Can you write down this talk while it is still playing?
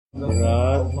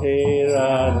Radhe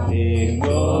Radhe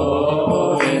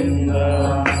Govinda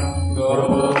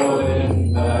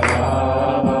Govinda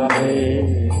Radhe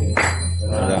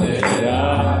Radhe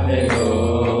Radhe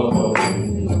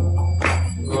Govinda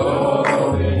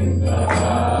Govinda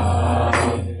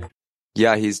Radhe.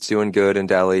 Yeah, he's doing good in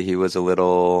Delhi. He was a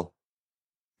little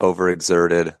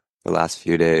overexerted the last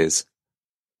few days.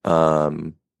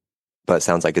 But it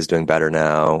sounds like he's doing better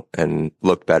now and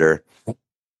looked better.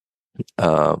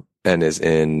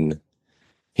 And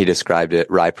he described it.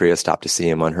 Rai Priya stopped to see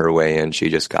him on her way in. She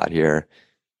just got here.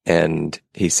 And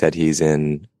he said he's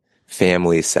in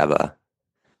family seva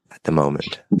at the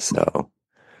moment. So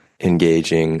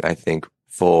engaging, I think,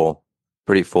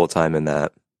 pretty full time in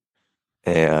that.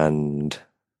 And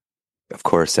of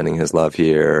course, sending his love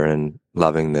here and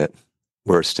loving that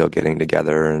we're still getting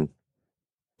together and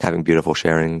having beautiful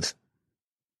sharings,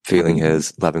 feeling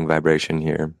his loving vibration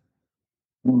here.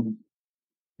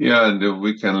 Yeah, and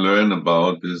we can learn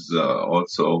about this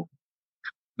also,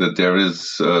 that there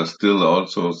is still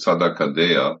also Sadhaka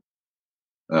Deha,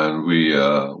 and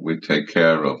we take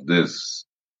care of this.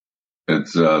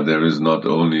 It's there is not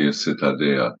only a Siddha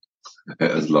Deha,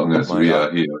 as long as we are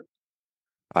here.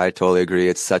 I totally agree.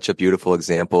 It's such a beautiful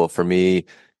example for me.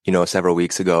 Several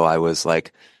weeks ago, I was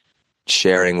like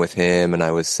sharing with him and I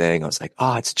was like,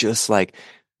 it's just like,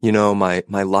 my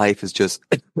life is just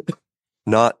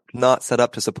not set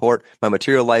up to support my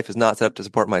material life, is not set up to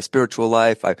support my spiritual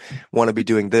life. I want to be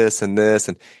doing this and this.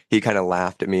 And he kind of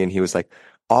laughed at me and he was like,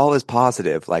 all is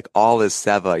positive, like all is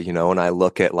seva, and I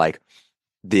look at like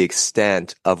the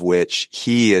extent of which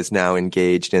he is now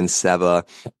engaged in seva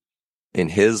in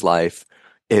his life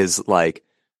is like,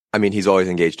 I mean, he's always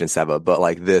engaged in seva, but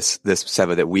like this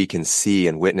seva that we can see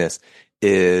and witness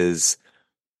is,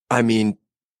 I mean,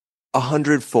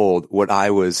 100-fold what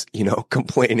I was,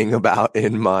 complaining about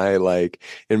in my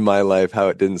life, how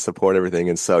it didn't support everything.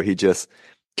 And so he just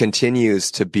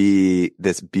continues to be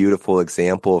this beautiful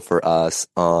example for us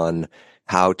on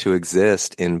how to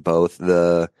exist in both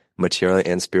the material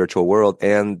and spiritual world.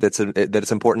 And that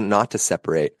it's important not to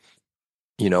separate.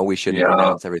 We shouldn't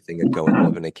renounce everything and go and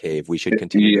live in a cave. We should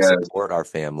continue to support our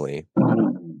family.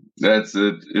 That's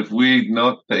it. If we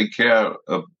not take care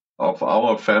of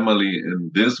our family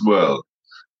in this world,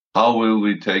 how will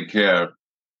we take care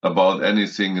about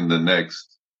anything in the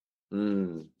next?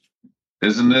 Isn't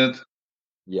it?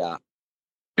 Yeah.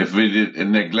 If we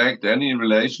neglect any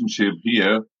relationship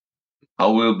here,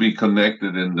 how will be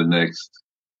connected in the next?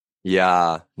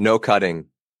 Yeah. No cutting.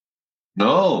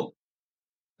 No.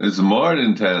 It's more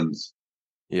intense.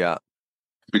 Yeah.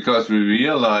 Because we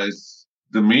realize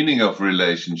the meaning of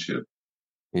relationship.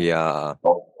 Yeah.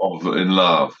 Of in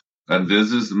love. And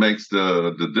this makes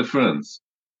the difference.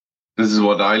 This is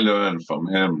what I learned from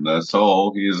him.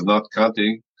 So he is not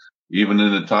cutting. Even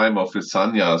in the time of his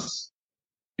sannyas,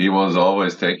 he was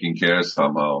always taking care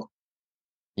somehow.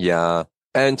 Yeah.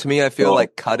 And to me, I feel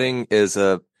like cutting is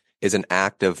an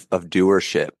act of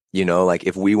doership. Like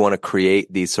if we want to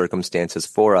create these circumstances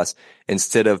for us,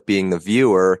 instead of being the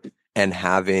viewer and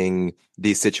having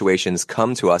these situations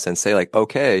come to us and say like,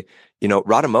 okay,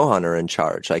 Radha Mohan are in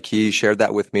charge. Like he shared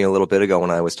that with me a little bit ago when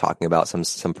I was talking about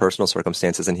some personal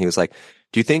circumstances. And he was like,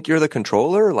 do you think you're the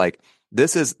controller? Like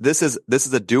this is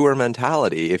a doer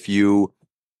mentality. If you're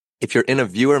in a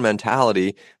viewer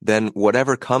mentality, then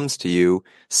whatever comes to you,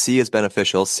 see as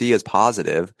beneficial, see as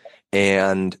positive.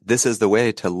 And this is the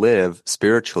way to live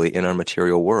spiritually in our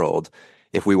material world.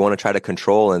 If we want to try to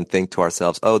control and think to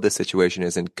ourselves, oh, this situation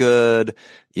isn't good,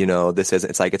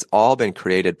 it's like it's all been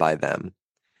created by them.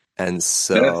 And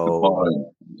so that's the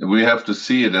point. We have to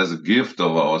see it as a gift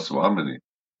of our Swamini.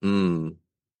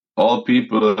 All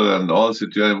people and all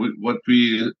situations, what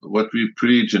we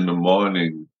preach in the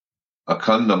morning,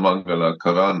 Akhanda Mangala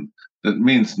Karan, that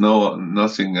means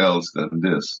nothing else than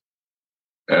this.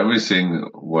 Everything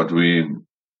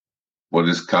what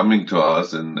is coming to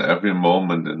us in every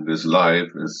moment in this life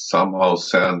is somehow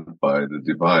sent by the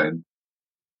divine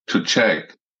to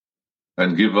check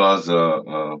and give us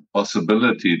a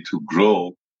possibility to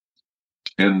grow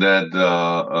in that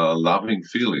loving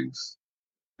feelings.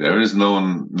 There is no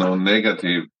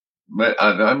negative.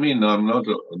 I mean, I'm not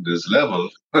on this level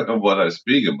of what I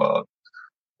speak about.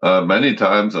 Many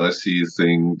times I see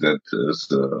things that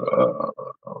is a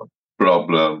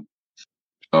problem,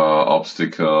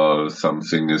 obstacle,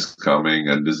 something is coming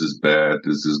and this is bad,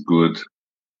 this is good.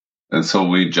 And so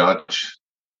we judge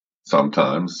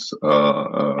sometimes,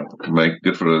 make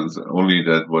difference only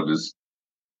that what is,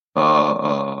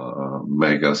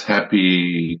 make us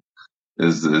happy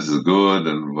is good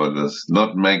and what does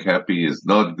not make happy is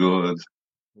not good.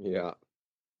 Yeah.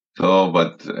 So,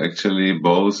 but actually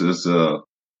both is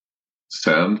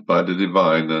sent by the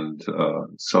divine, and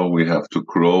so we have to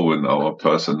grow in our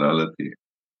personality.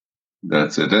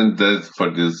 That's it. And that for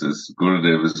this is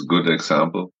Gurudev is a good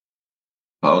example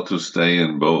how to stay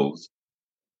in both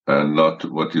and not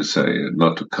what you say,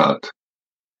 not to cut.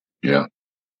 Yeah.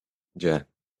 Yeah.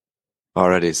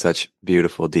 Already such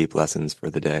beautiful, deep lessons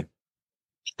for the day.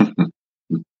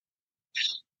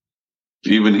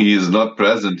 Even he is not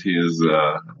present, he is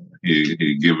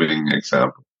he giving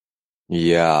example.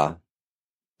 Yeah.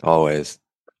 Always.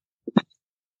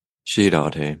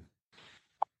 Shirate.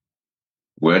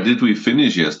 Where did we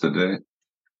finish yesterday?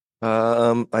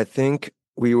 I think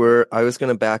I was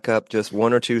going to back up just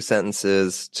one or two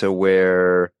sentences to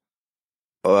where,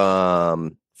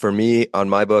 for me on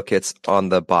my book, it's on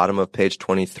the bottom of page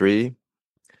 23,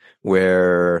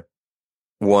 where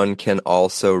one can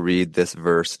also read this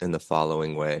verse in the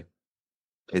following way.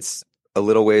 It's a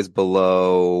little ways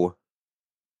below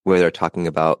where they're talking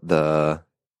about the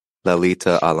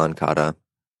Lalita Alankara.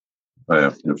 I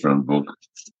have different book.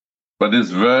 But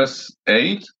it's verse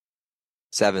 8?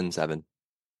 7.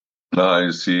 Now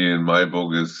you see in my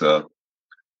book is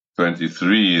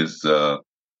 23 is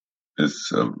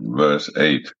verse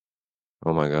 8.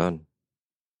 Oh my God.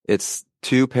 It's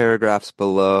 2 paragraphs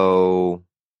below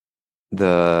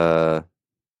the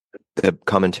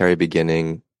commentary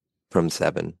beginning from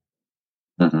 7.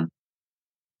 Mm-hmm.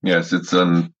 Yes, it's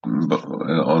on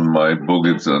my book.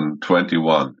 It's on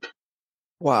 21.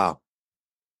 Wow.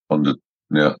 On the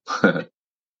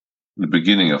the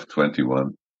beginning of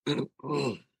 21.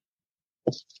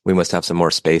 We must have some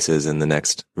more spaces in the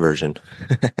next version.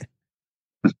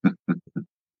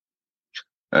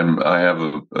 And I have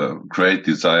a great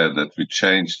desire that we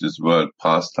change this word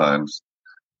pastimes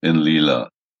in Leela.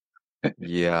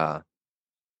 Yeah.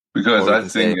 Because I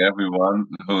think everyone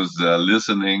who's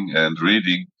listening and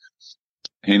reading,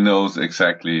 he knows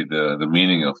exactly the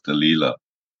meaning of the Leela.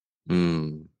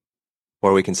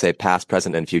 Or we can say past,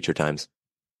 present, and future times.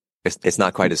 It's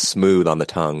not quite as smooth on the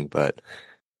tongue, but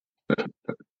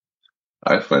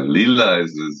I find Leela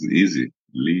is easy.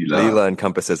 Leela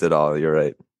encompasses it all. You're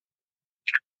right.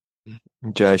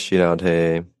 Jai Shri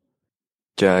Radhe.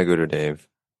 Jai Gurudev.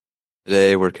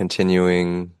 Today we're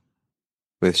continuing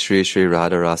with Sri Sri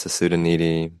Radha Rasa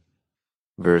Sudhanidhi,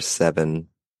 verse 7.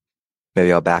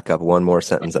 Maybe I'll back up one more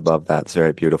sentence above that. It's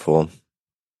very beautiful.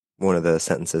 One of the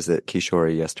sentences that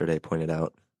Kishori yesterday pointed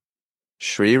out.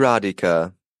 Sri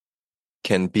Radhika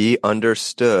can be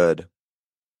understood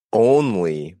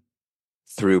only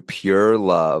through pure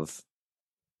love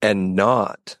and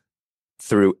not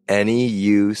through any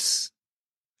use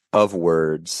of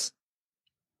words.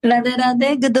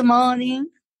 Radha, good morning.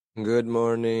 Good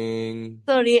morning.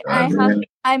 Sorry,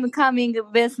 I'm coming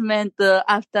basement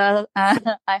after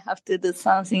I have to do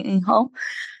something in home.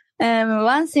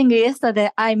 One thing yesterday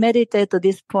I meditated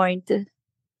this point.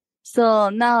 So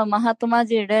now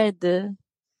Mahatmaji read,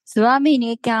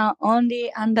 Swamini can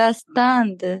only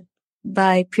understand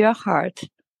by pure heart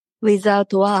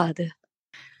without word.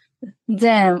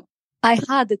 Then I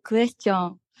had a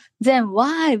question. Then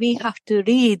why we have to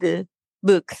read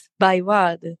books by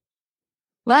word?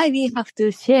 Why we have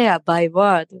to share by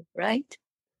word, right?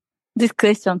 This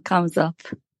question comes up.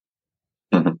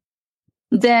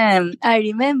 Then I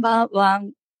remember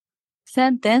one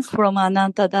sentence from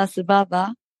Ananta Das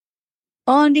Baba.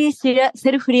 Only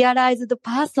self-realized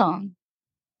person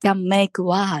can make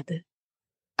word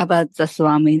about the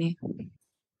Swamini.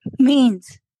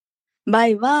 Means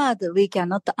by word we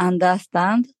cannot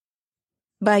understand.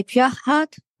 By pure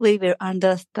heart we will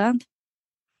understand.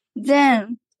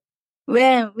 Then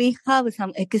when we have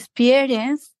some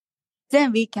experience,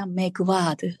 then we can make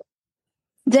word.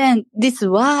 Then this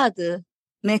word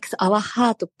makes our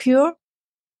heart pure,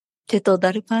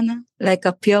 Chetodarpana, like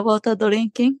a pure water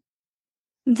drinking.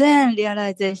 Then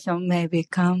realization may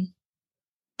become.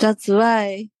 That's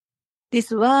why this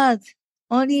word,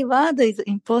 only word is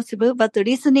impossible, but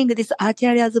listening this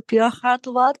Acharya's pure heart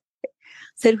word,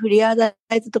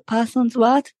 self-realized person's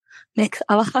word, makes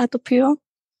our heart pure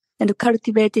and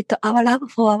cultivated our love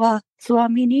for our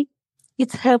Swamini.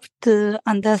 It helps to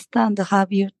understand her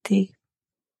beauty.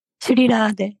 Shri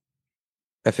Radhe.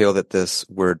 I feel that this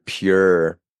word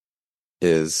pure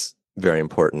is very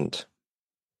important.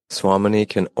 Swamini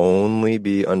can only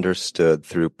be understood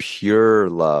through pure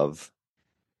love.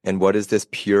 And what is this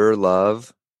pure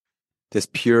love? This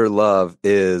pure love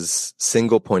is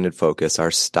single-pointed focus, our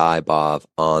sthai bhav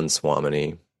on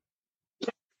Swamini.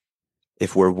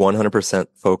 If we're 100%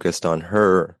 focused on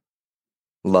her,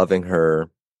 loving her,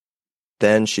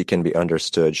 then she can be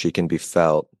understood, she can be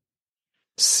felt.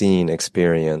 seen,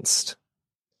 experienced.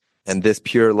 And this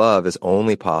pure love is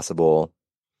only possible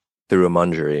through a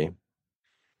manjari.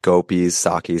 Gopis,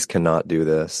 Sakis cannot do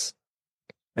this.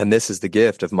 And this is the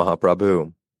gift of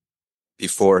Mahaprabhu.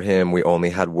 Before him, we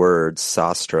only had words,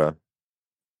 sastra,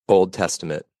 Old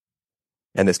Testament.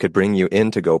 And this could bring you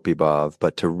into Gopi Bhav,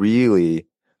 but to really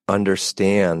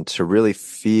understand, to really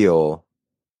feel,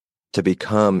 to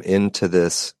become into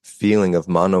this feeling of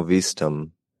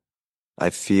manovistam, I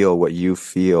feel what you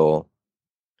feel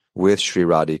with Sri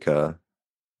Radhika.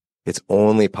 It's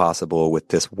only possible with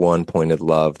this one-pointed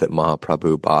love that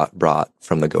Mahaprabhu brought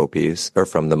from the gopis, or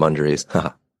from the manjaris.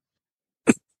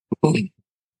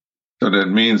 So that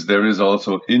means there is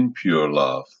also impure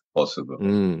love possible.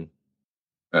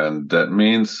 And that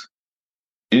means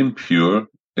impure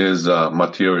is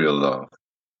material love.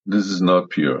 This is not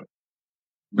pure,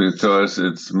 because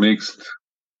it's mixed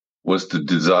with the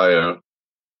desire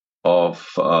of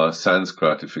sense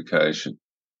gratification.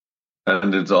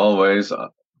 And it's always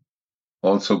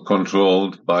also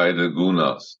controlled by the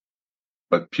gunas.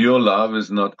 But pure love is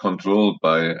not controlled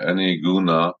by any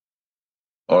guna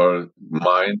or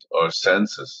mind or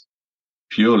senses.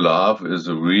 Pure love is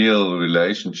a real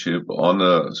relationship on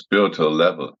a spiritual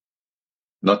level,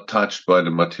 not touched by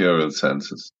the material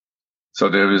senses. So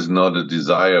there is not a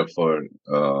desire for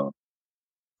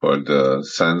the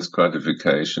sense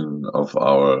gratification of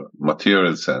our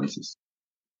material senses.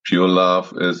 Pure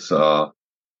love is a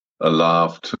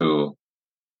love to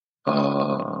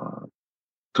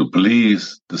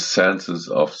please the senses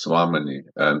of Swamini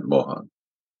and Mohan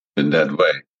in that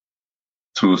way,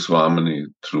 through Swamini,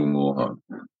 through Mohan.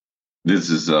 This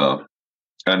is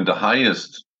and the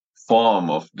highest form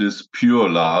of this pure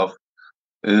love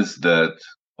is that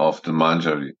of the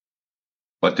manjari.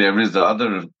 But there is the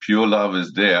other pure love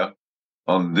is there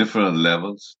on different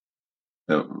levels.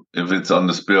 If it's on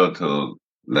the spiritual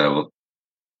level,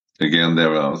 again,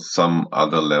 there are some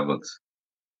other levels.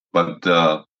 But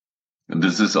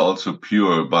this is also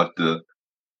pure, but the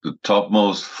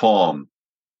topmost form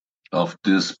of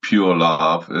this pure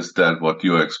love is that what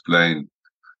you explained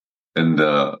in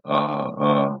the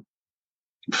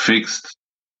fixed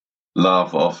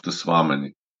love of the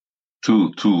Swamini,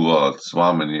 two words,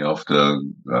 Swamini of the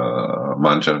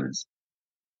manjaris.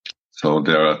 So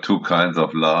there are two kinds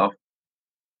of love.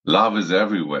 Love is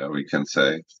everywhere, we can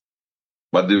say.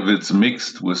 But if it's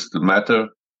mixed with the matter,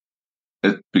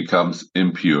 it becomes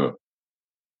impure.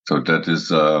 So that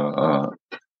is a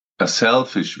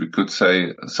selfish, we could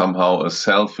say somehow a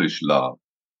selfish love,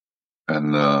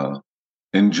 and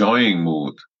enjoying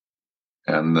mood.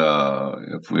 And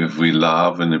if we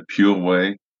love in a pure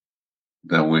way,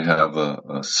 then we have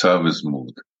a service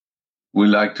mood. We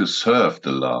like to serve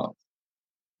the love,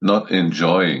 not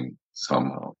enjoying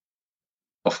somehow.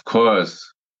 Of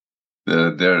course,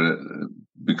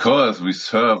 because we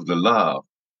serve the love,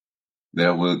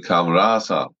 there will come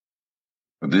rasa.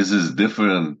 This is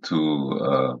different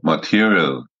to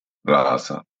material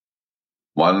rasa.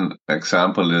 One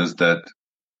example is that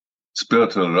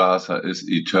spiritual rasa is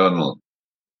eternal.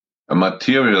 A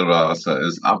material rasa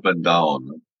is up and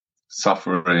down,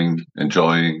 suffering,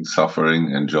 enjoying,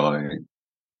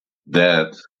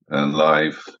 death and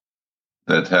life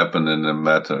that happen in the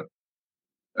matter.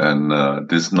 And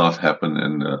this not happen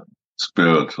in the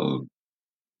spiritual.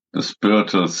 The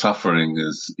spiritual suffering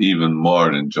is even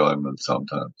more enjoyment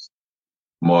sometimes,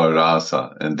 more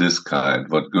rasa and this kind,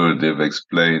 what Gurudev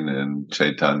explained in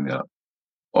Chaitanya.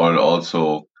 Or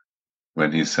also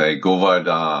when he say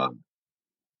Govardhan,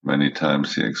 many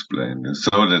times he explained it.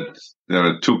 So that there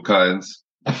are two kinds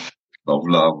of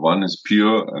love. One is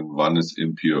pure and one is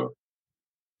impure.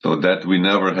 So that we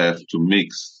never have to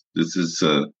mix. This is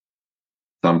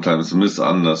sometimes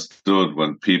misunderstood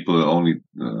when people only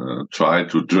try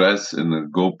to dress in a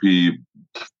gopi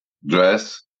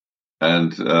dress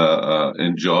and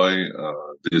enjoy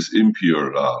this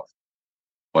impure love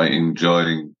by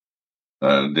enjoying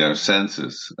their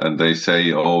senses, and they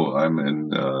say, "Oh, I'm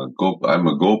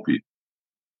a gopi."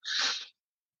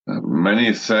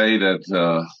 Many say that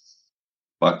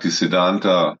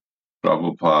Bhaktisiddhanta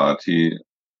Prabhupada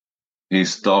he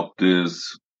stopped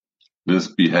this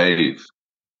behave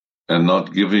and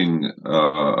not giving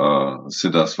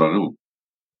Siddha Swarup,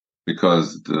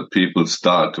 because the people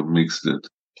start to mix it.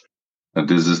 And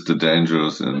this is the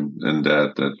dangerous in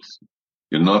that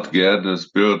you not get a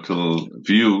spiritual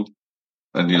view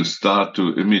and you start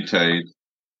to imitate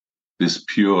this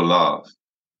pure love.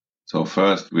 So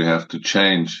first we have to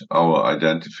change our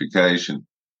identification,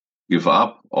 give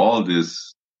up all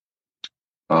this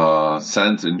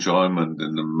sense enjoyment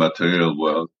in the material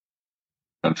world,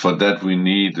 And for that we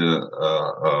need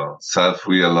a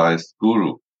self-realized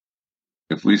guru.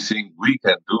 If we think we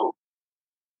can do,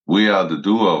 we are the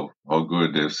doer, how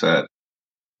Gurudev said.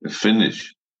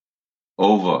 Finish,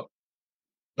 over,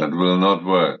 that will not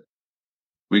work.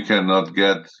 We cannot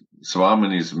get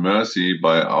Swamini's mercy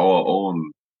by our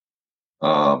own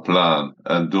plan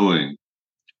and doing,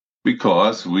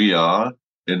 because we are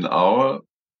in our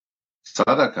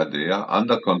Sadhaka Deha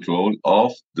under control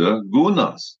of the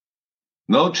gunas.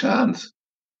 No chance.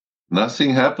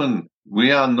 Nothing happened.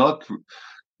 We are not.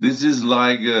 This is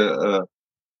like we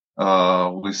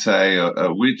say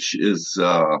a witch is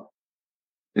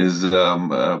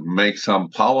make some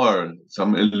power,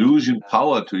 some illusion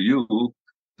power to you,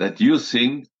 that you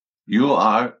think you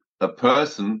are a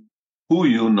person who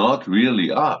you not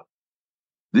really are.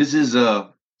 This is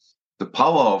the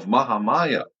power of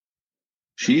Mahamaya.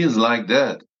 She is like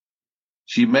that.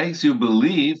 She makes you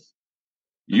believe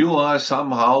you are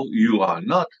somehow you are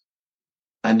not.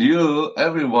 And you,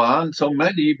 everyone, so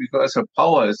many, because her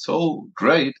power is so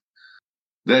great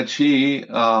that she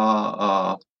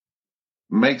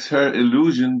makes her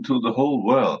illusion to the whole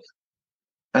world.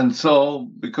 And so,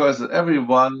 because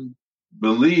everyone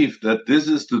believes that this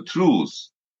is the truth,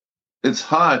 it's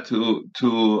hard to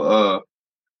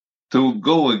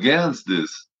go against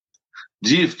this.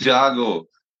 Jeev Jago,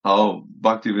 how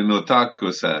Bhaktivinoda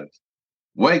Thakur said,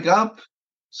 wake up,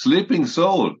 sleeping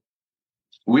soul.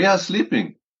 We are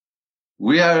sleeping.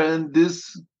 We are in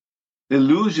this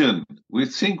illusion. We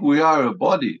think we are a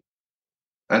body.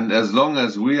 And as long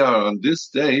as we are on this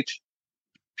stage,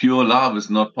 pure love is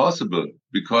not possible,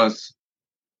 because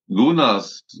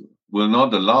gunas will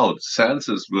not allow,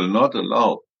 senses will not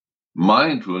allow,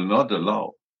 mind will not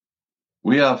allow.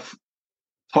 We have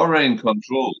foreign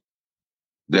control.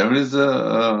 There is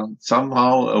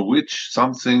somehow a witch,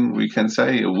 something we can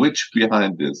say, a witch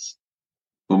behind this,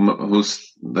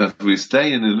 that we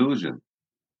stay in illusion,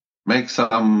 make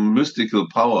some mystical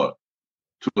power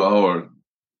to our,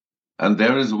 and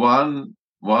there is one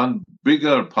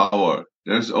bigger power.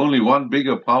 There's only one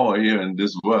bigger power here in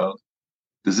this world.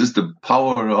 This is the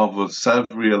power of a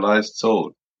self-realized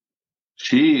soul.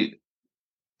 She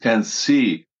can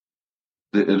see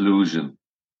the illusion,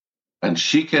 and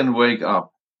she can wake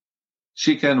up.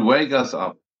 She can wake us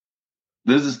up.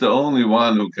 This is the only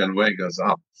one who can wake us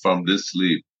up from this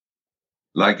sleep.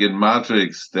 Like in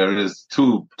Matrix, there is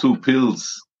two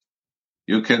pills.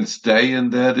 You can stay in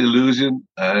that illusion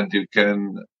and you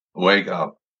can wake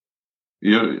up.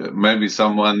 Maybe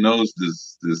someone knows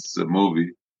this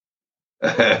movie.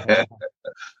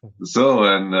 So,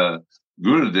 and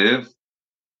Gurudev,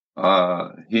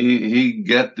 he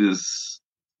get this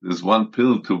one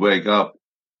pill to wake up.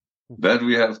 That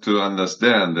we have to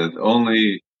understand, that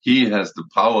only he has the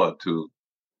power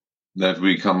that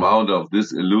we come out of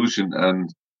this illusion and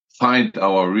find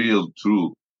our real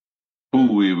truth,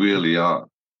 who we really are.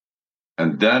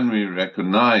 And then we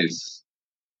recognize,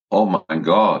 oh my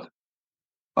God,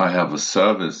 I have a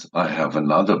service. I have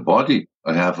another body.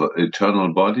 I have an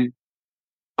eternal body.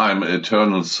 I'm an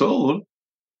eternal soul,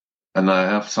 and I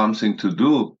have something to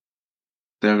do.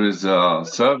 There is a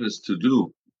service to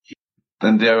do.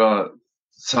 And there are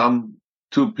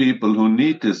two people who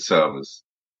need this service.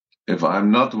 If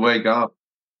I'm not wake up,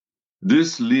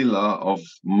 this lila of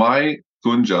my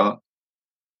kunja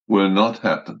will not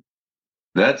happen.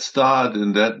 That start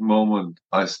in that moment,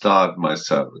 I start my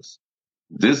service.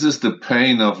 This is the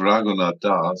pain of Raghunath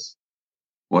Das,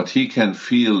 what he can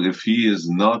feel if he is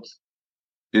not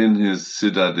in his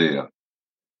Siddha Deha.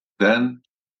 Then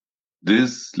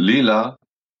this lila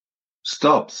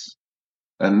stops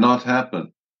and not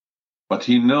happen. But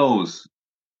he knows,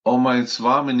 oh, my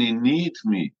Swamini need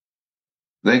me.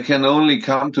 They can only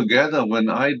come together when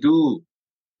I do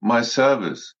my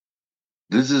service.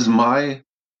 This is my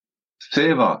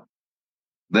seva.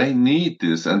 They need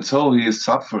this. And so he is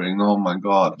suffering. Oh my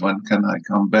God, when can I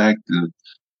come back?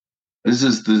 This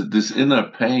is this inner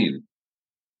pain.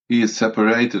 He is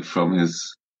separated from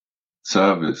his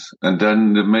service. And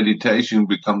then the meditation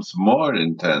becomes more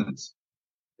intense.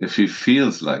 If he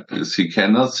feels like this, he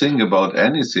cannot think about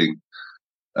anything,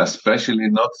 especially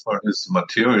not for his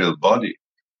material body.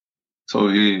 So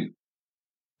he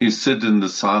sit in the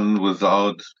sun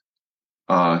without,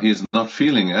 he's not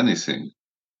feeling anything.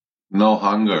 No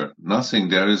hunger, nothing.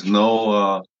 There is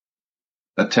no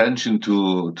attention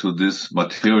to this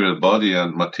material body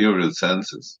and material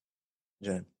senses.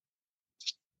 Yeah.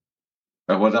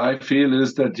 And what I feel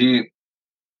is that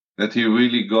he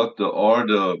really got the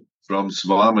order from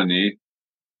Swamini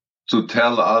to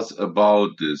tell us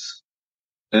about this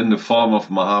in the form of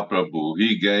Mahaprabhu.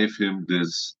 He gave him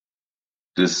this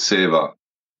seva.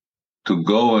 to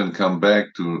go and come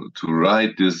back to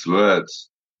write these words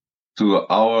to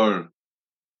our,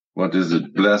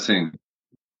 blessing.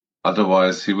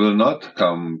 Otherwise, he will not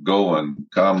go and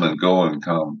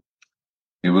come.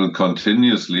 He will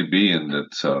continuously be in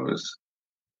that service.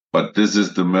 But this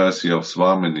is the mercy of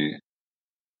Swamini.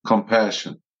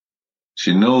 Compassion.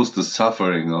 She knows the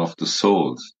suffering of the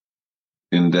souls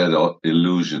in that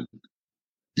illusion.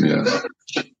 Yes.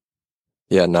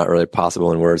 Yeah, not really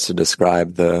possible in words to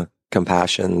describe the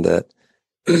compassion that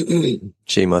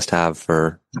she must have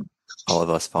for all of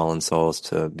us fallen souls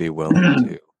to be willing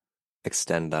to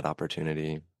extend that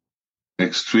opportunity.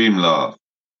 Extreme love.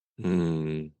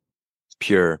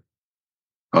 Pure.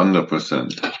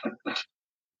 100%.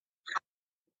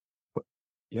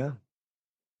 Yeah.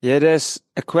 Yeah, there's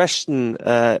a question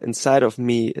inside of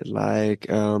me, like,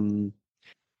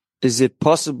 is it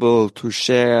possible to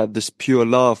share this pure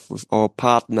love with our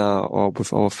partner or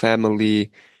with our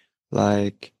family,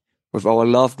 like with our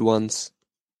loved ones?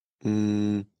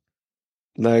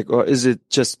 Like, or is it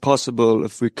just possible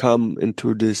if we come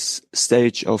into this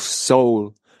stage of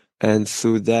soul and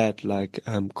through that, like,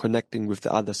 connecting with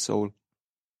the other soul?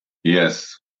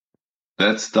 Yes.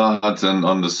 That starts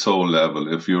on the soul level.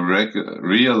 If you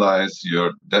realize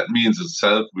that means a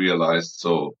self-realized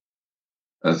soul.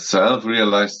 A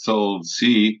self-realized soul,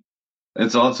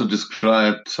 it's also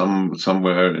described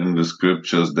somewhere in the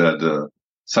scriptures that a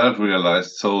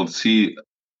self-realized soul see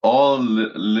all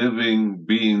living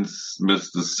beings with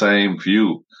the same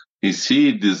view. He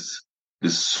see this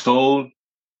soul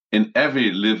in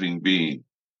every living being,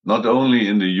 not only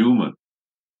in the human.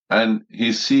 And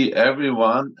he see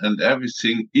everyone and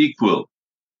everything equal.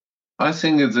 I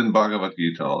think it's in Bhagavad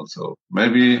Gita also.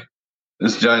 Maybe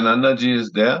is Jayanandaji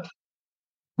is there?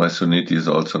 My Suniti is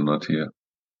also not here.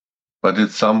 But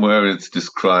it's somewhere it's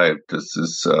described. This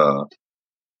is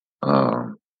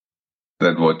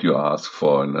that what you ask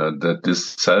for, that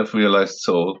this self-realized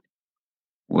soul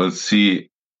will see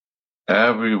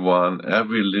everyone,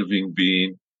 every living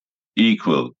being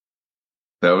equal.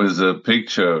 There is a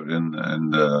picture in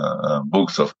the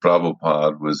books of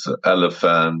Prabhupada with an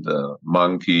elephant, a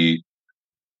monkey,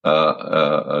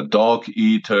 a dog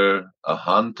eater, a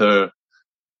hunter,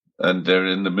 and there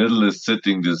in the middle is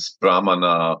sitting this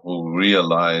Brahmana who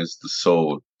realized the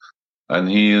soul, and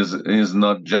he is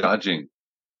not judging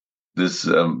this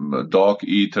dog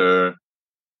eater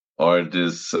or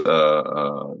this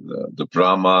the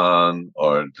Brahman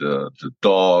or the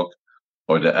dog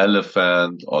or the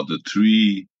elephant or the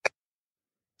tree.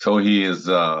 So he is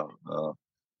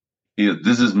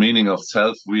this is meaning of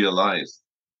self-realized.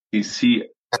 He see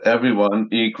everyone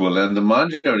equal. And the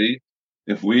Manjari,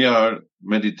 if we are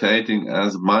meditating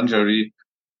as Manjari,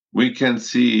 we can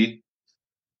see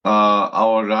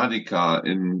our Radhika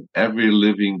in every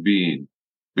living being,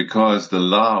 because the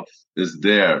love is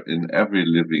there in every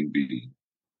living being,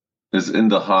 is in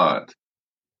the heart.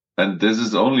 And this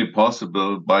is only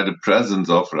possible by the presence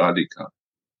of Radhika.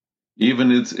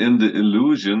 Even it's in the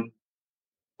illusion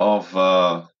of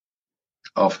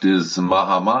this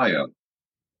Mahamaya.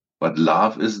 But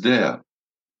love is there.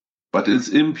 But it's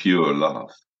impure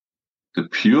love. The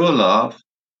pure love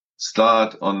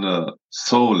starts on the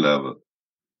soul level.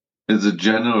 It's a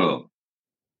general.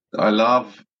 I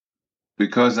love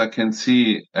because I can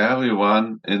see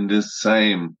everyone in this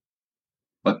same.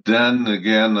 But then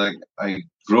again, I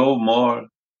grow more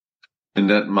in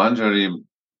that Manjari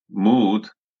mood,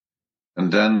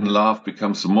 and then love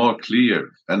becomes more clear,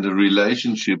 and the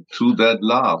relationship to that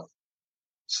love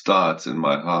starts in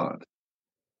my heart.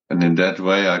 And in that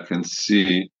way, I can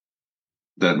see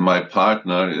that my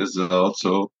partner is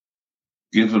also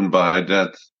given by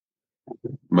that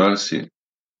mercy.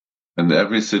 And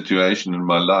every situation in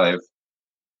my life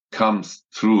comes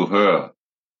through her,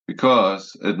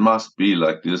 because it must be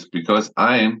like this, because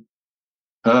I'm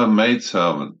her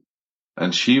maidservant,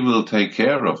 and she will take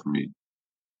care of me.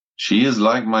 She is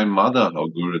like my mother, how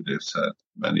Gurudev said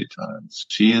many times.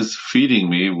 She is feeding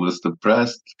me with the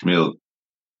breast milk.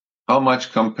 How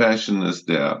much compassion is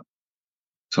there?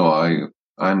 So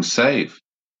I'm safe.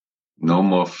 No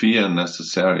more fear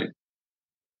necessary.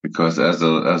 Because as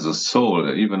a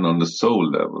soul, even on the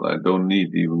soul level, I don't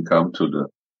need even come to the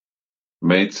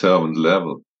maidservant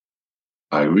level.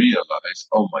 I realize,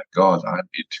 oh my God, I'm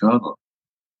eternal.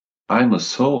 I'm a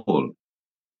soul.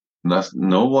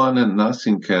 No one and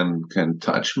nothing can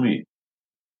touch me.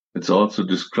 It's also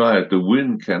described, the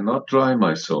wind cannot dry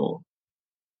my soul.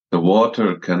 The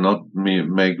water cannot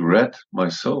make red my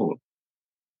soul.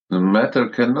 The matter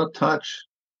cannot touch.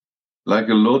 Like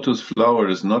a lotus flower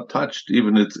is not touched,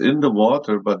 even it's in the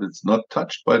water, but it's not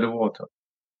touched by the water.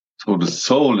 So the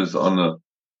soul is on a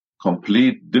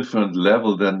complete different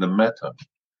level than the matter.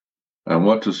 And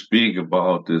what to speak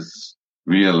about this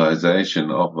realization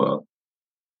of a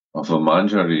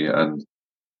Manjari and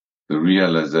the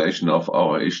realization of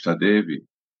our Ishtadevi.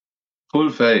 Full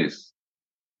faith,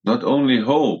 not only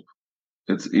hope,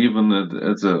 it's even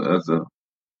as a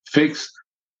fixed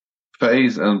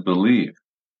faith and belief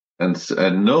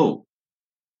and know.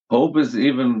 Hope is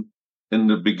even in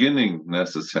the beginning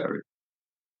necessary.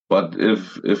 But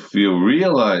if you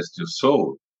realize your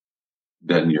soul,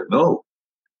 then you know.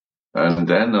 And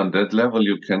then on that level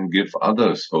you can give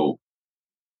others hope,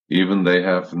 even they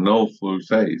have no full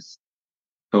faith.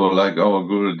 So like our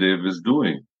Gurudev is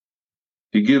doing,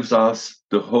 he gives us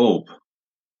the hope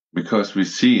because we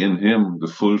see in him the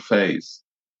full faith.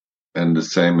 And the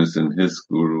same is in his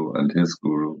Guru and his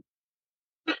Guru.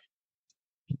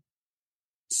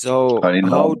 So I know.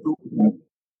 how do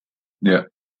Yeah.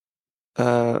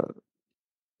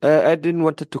 I didn't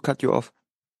want to cut you off.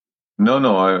 No,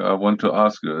 I want to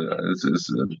ask you,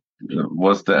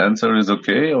 was the answer is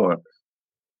okay or?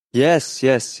 Yes,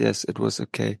 it was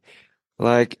okay.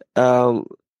 Like,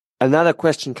 another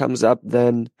question comes up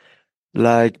then,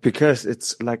 like, because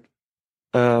it's like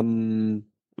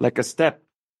a step.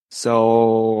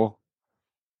 So,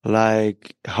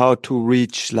 like, how to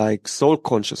reach, like, soul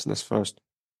consciousness first.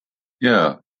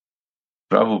 Yeah.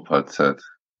 Prabhupada said,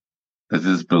 it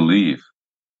is belief.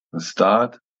 The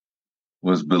start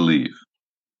was belief.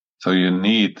 So you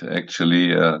need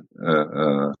actually a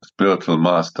spiritual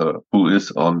master who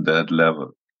is on that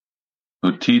level,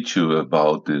 who teach you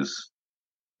about this.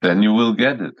 Then you will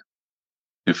get it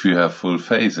if you have full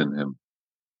faith in him.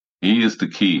 He is the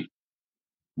key.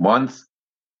 Once,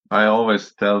 I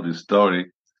always tell this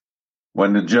story,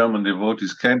 when the German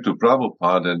devotees came to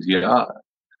Prabhupada and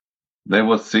they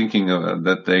were thinking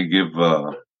that they give,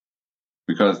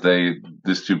 because they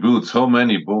distribute so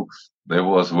many books. They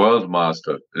was world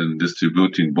master in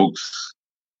distributing books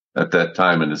at that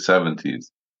time in the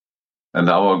 70s. And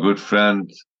our good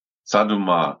friend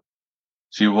Sadhuma,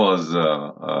 she was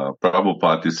a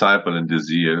Prabhupada disciple in these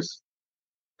years.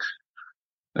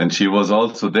 And she was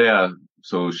also there.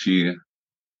 So she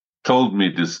told me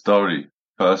this story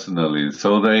personally.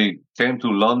 So they came to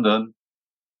London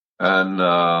and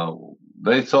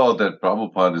they thought that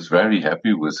Prabhupada is very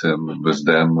happy with them,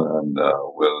 and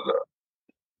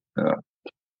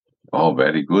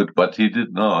very good. But he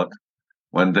did not.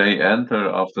 When they enter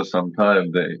after some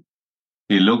time,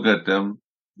 he looked at them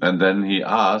and then he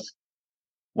asked,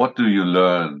 what do you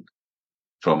learn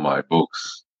from my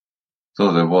books?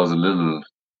 So they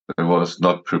was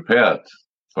not prepared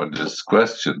for this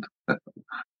question.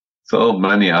 So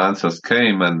many answers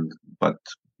came but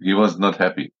he was not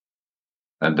happy.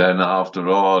 And then after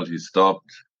all, he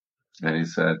stopped and he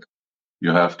said,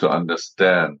 you have to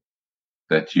understand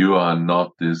that you are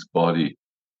not this body.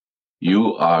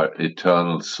 You are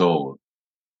eternal soul.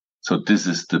 So this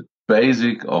is the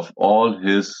basic of all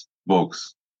his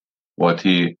books, what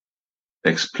he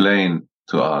explained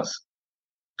to us.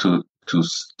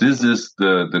 This is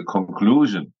the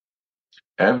conclusion.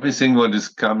 Everything what is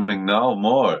coming now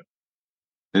more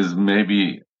is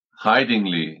maybe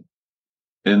hidingly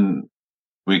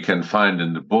we can find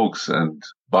in the books, and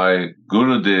by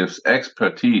Gurudev's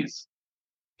expertise,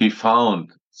 he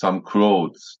found some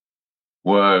quotes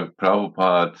where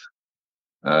Prabhupada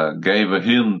gave a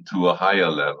hint to a higher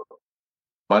level.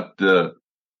 But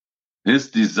his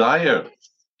desire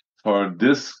for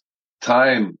this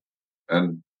time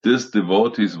and this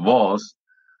devotees was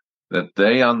that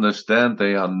they understand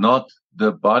they are not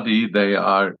the body, they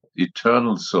are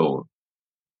eternal soul.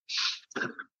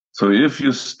 So if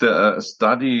you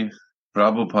study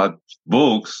Prabhupada's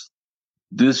books,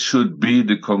 this should be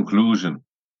the conclusion.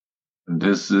 And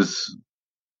these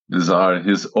are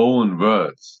his own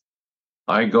words.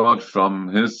 I got from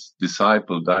his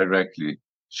disciple directly.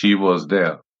 She was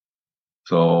there.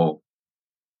 So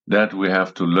that we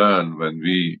have to learn when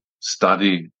we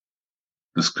study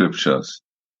the scriptures.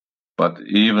 But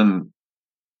even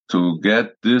to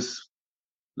get this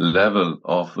level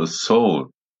of a soul,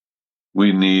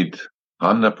 we need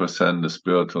 100% the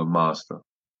spiritual master.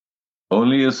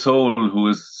 Only a soul who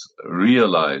is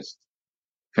realized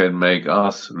can make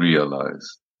us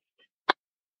realize.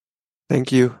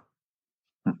 Thank you.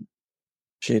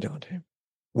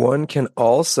 One can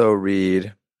also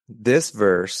read this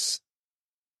verse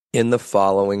in the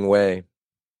following way.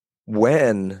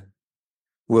 When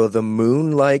will the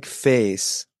moon-like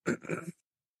face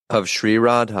of Sri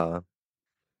Radha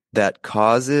that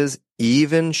causes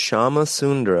even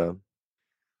Shamasundra,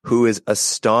 who is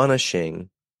astonishing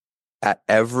at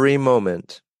every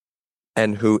moment,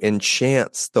 and who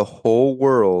enchants the whole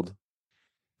world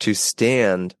to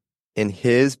stand in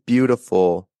his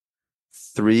beautiful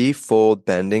threefold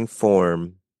bending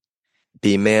form,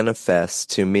 be manifest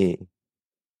to me.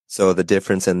 So the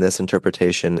difference in this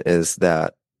interpretation is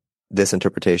that this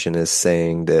interpretation is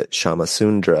saying that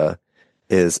Shamasundra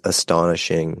is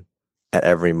astonishing at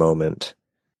every moment.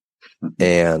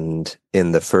 And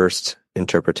in the first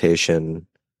interpretation,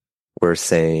 we're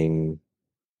saying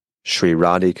Sri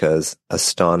Radhika's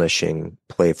astonishing,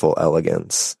 playful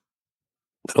elegance.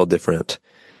 Little different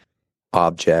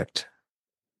object.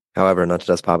 However,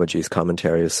 Nantadas Babaji's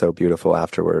commentary is so beautiful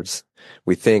afterwards.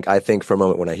 I think for a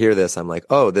moment when I hear this, I'm like,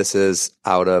 oh, this is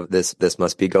out of this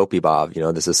must be Gopi Bhav,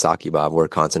 this is Saki Bhav. We're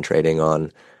concentrating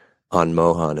on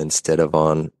Mohan instead of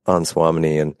on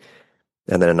Swamini.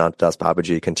 And then Anantadas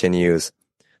Babaji continues,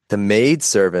 the maid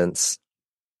servants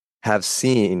have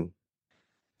seen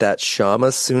that Shama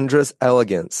Sundra's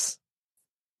elegance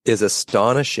is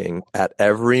astonishing at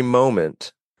every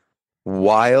moment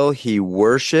while he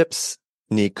worships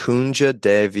Nikunja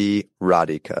Devi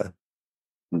Radhika.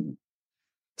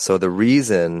 So the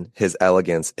reason his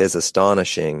elegance is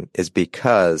astonishing is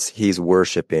because he's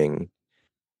worshipping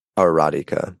our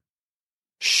Radhika.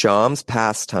 Sham's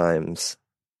pastimes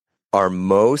are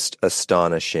most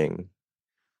astonishing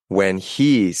when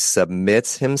he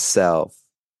submits himself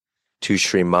to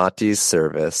Srimati's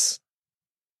service.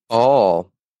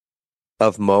 All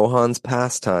of Mohan's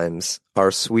pastimes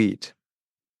are sweet,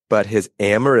 but his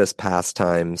amorous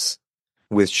pastimes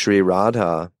with Sri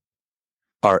Radha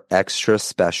are extra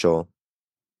special.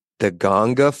 The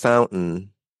Ganga fountain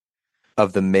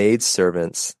of the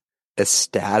maidservants'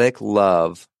 ecstatic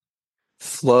love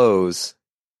flows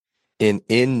in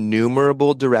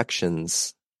innumerable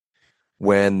directions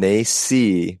when they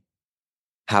see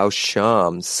how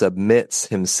Sham submits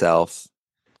himself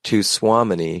to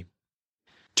Swamini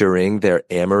during their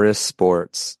amorous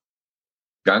sports.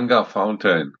 Ganga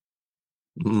fountain.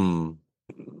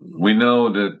 We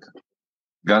know that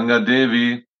Ganga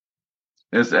Devi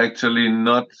is actually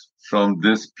not from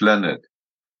this planet.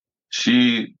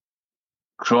 She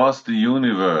crossed the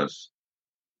universe.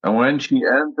 And when she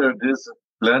entered this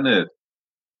planet,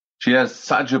 she has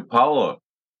such a power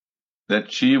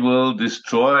that she will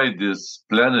destroy this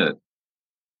planet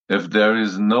if there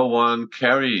is no one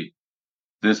carry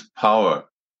this power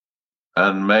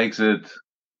and makes it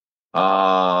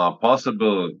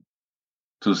possible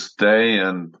to stay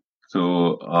and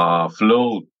to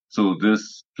flow to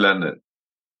this planet.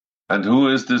 And who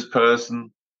is this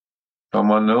person?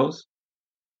 Someone knows?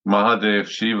 Mahadev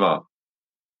Shiva.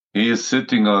 He is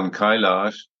sitting on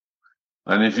Kailash,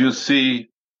 and if you see,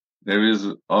 there is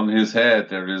on his head,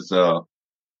 there is a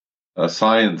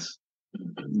signs.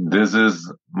 This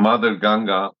is Mother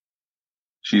Ganga.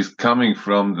 She's coming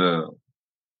from the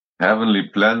heavenly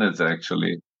planets,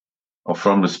 actually, or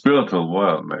from the spiritual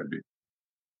world, maybe.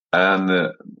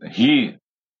 And he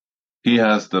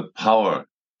has the power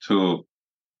to,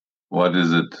 what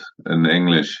is it in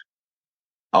English?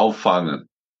 Auffangen,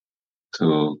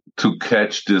 to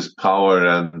catch this power,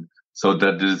 and so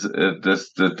that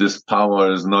this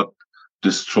power is not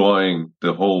destroying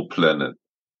the whole planet.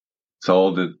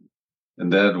 So that in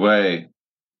that way,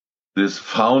 this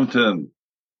fountain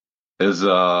is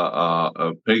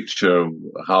a picture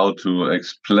how to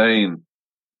explain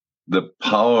the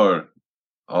power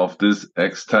of this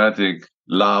ecstatic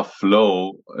love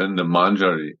flow in the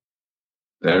Manjari.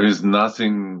 There is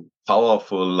nothing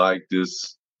powerful like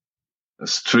this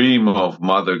stream of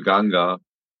Mother Ganga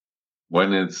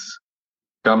when it's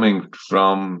coming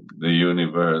from the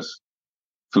universe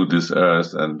to this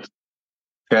earth and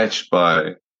catched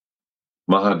by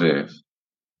Mahadev.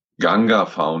 Ganga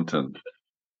fountain.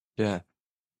 Yeah.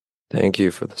 Thank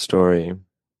you for the story.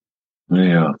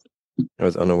 Yeah. I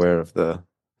was unaware of the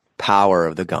power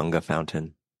of the Ganga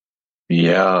fountain.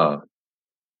 Yeah.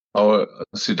 Our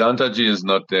Siddhantaji is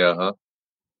not there, huh?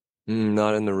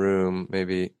 Not in the room,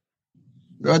 maybe.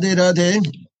 Radhe, Radhe.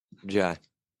 Yeah.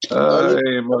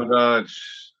 Hey, Maharaj.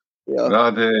 Yeah.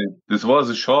 Radhe. This was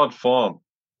a short form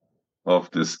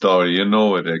of this story. You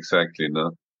know it exactly,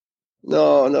 no?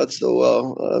 No, not so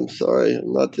well. I'm sorry.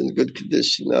 I'm not in good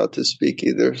condition now to speak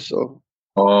either. So.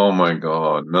 Oh my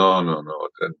God. No.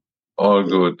 Then all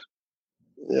good.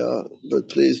 Yeah, but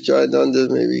please,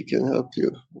 Jayananda, maybe he can help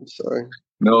you. I'm sorry.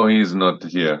 No, he's not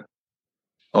here.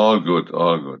 All good.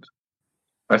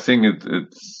 I think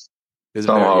it's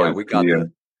somehow very, yeah,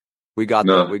 we got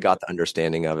the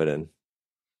understanding of it, and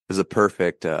it's a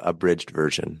perfect abridged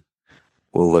version.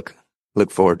 We'll look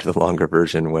forward to the longer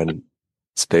version when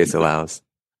space allows.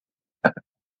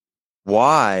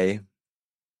 Why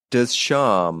does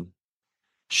Sham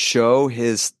show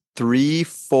his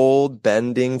threefold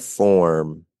bending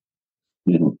form.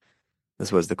 Mhm.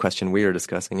 This was the question we were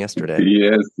discussing yesterday.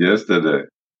 Yes, yesterday.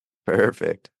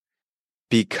 Perfect.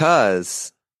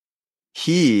 Because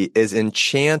he is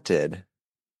enchanted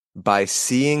by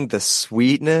seeing the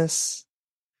sweetness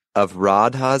of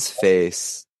Radha's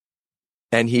face,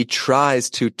 and he tries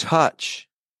to touch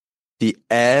the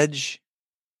edge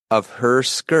of her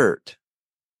skirt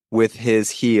with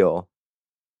his heel.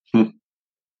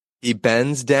 He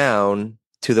bends down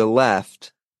to the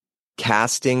left,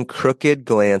 casting crooked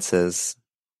glances.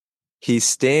 He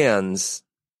stands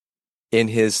in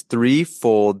his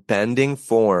threefold bending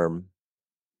form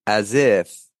as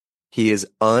if he is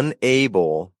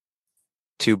unable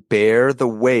to bear the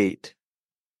weight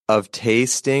of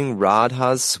tasting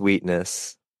Radha's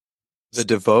sweetness. The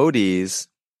devotees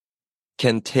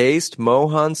can taste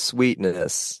Mohan's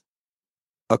sweetness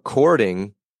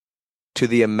according to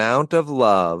the amount of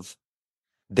love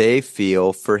they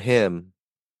feel for him.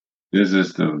 This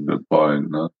is the point,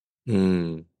 no?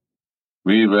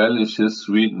 We relish his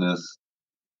sweetness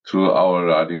through our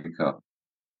Radhika.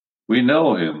 We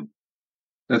know him.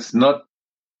 That's not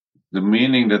the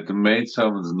meaning that the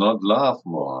maidservants not love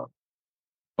Mohan,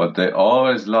 but they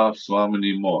always love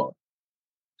Swamini more.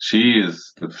 She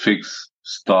is the fixed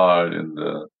star in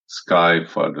the sky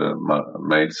for the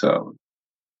maidservant.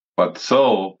 But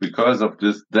so, because of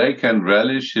this, they can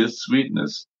relish his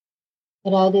sweetness.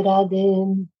 Radhe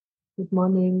Radhe. Good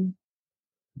morning.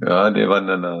 Radhe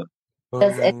Vandana.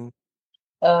 Does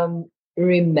anyone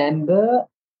remember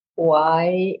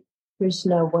why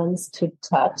Krishna wants to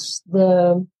touch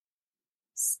the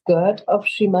skirt of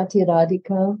Srimati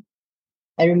Radhika?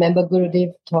 I remember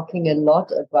Gurudev talking a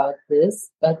lot about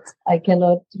this, but I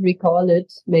cannot recall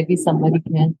it. Maybe somebody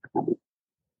can.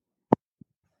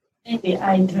 Maybe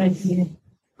I try to.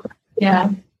 Yeah.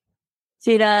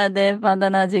 Radhe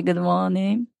Vandanaji, good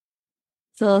morning.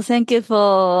 So thank you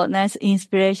for nice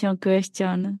inspiration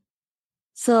question.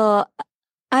 So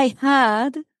I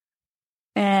heard,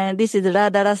 and this is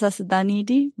Radha Rasa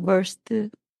Sudhanidhi, verse 2.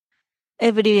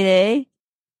 Every day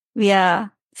we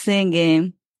are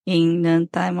singing in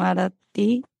noontime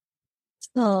arati.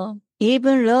 So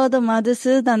even Lord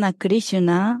Madhusudana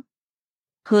Krishna,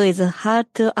 who is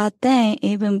hard to attain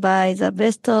even by the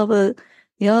best of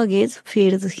yogis,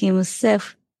 feels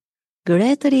himself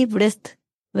greatly blessed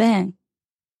when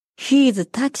he is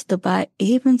touched by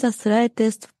even the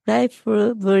slightest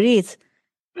playful breeze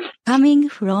coming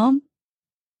from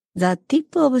the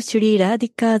tip of Sri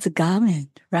Radhika's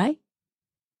garment, right?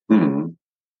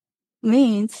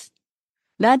 Means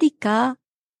Radhika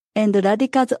and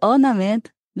Radhika's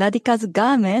ornament, Radhika's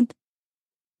garment,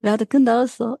 Radhakunda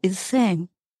also is same,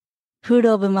 full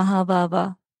of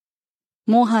Mahabhava.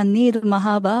 Mohan need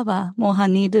Mahabhava,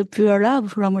 Mohan need pure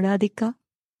love from Radhika.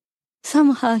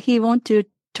 Somehow he want to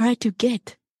try to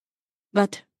get.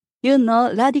 But, you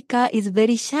know, Radhika is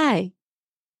very shy.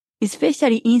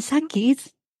 Especially in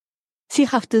Sakis, she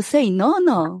have to say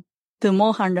no to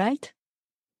Mohan, right?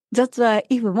 That's why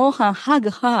if Mohan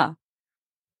hug her,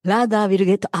 Radha will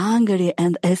get angry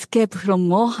and escape from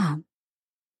Mohan.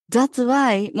 That's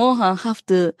why Mohan have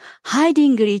to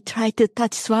hidingly try to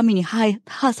touch Swamini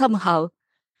somehow.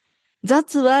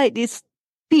 That's why this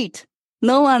feet,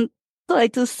 no one try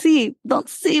to see, don't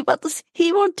see, but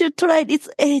he want to try this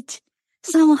edge.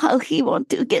 Somehow he want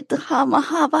to get her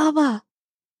Mahabhava.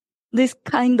 This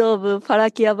kind of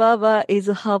Parakya Baba is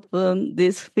happen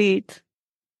this feet.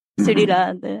 Sri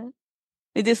Radha.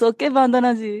 It is okay,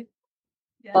 Vandanaji?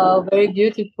 Yeah. Oh, very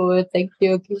beautiful. Thank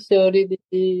you, Kishori.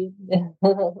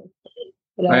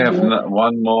 I have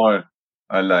one more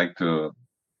I like to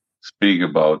speak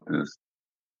about this.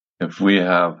 If we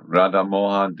have Radha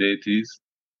Mohan deities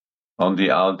on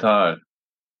the altar,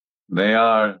 they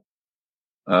are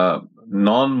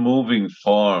non-moving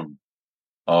form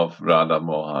of Radha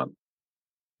Mohan,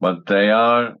 but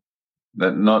that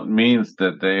not means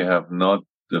that they have not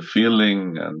the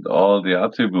feeling and all the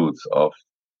attributes of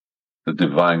the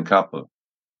divine couple.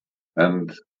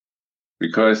 And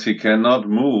because he cannot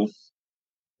move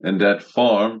in that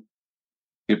form,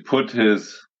 he put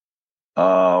his,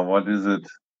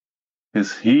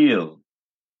 his heel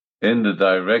in the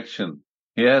direction.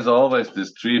 He has always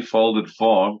this three-folded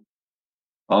form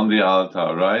on the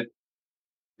altar, right?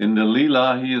 In the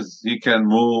Leela, he can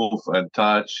move and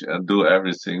touch and do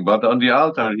everything, but on the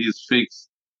altar, he is fixed.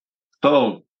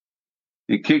 So,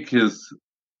 he kick his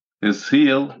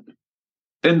heel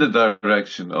in the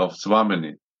direction of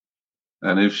Swamini.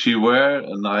 And if she wear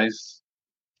a nice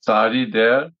sari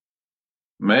there,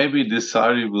 maybe this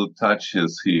sari will touch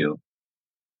his heel.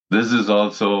 This is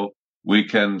also, we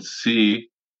can see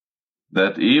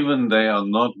that even they are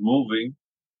not moving,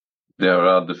 there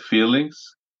are the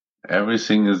feelings,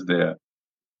 everything is there.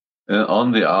 And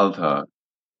on the altar,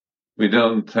 we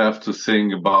don't have to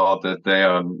think about that they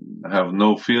have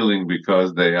no feeling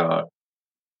because they are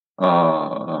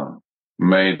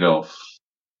made of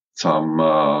some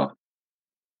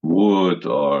wood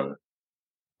or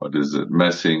what is it,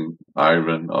 messing,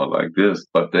 iron or like this.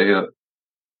 But they are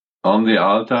on the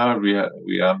altar.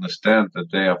 We understand that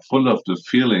they are full of the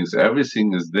feelings.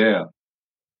 Everything is there,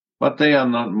 but they are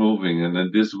not moving. And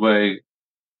in this way,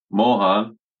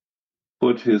 Mohan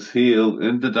put his heel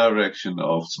in the direction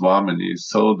of Swamini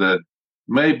so that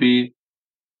maybe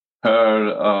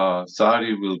her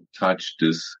sari will touch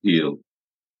this heel.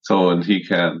 And he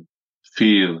can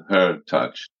feel her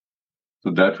touch,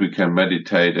 so that we can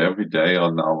meditate every day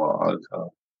on our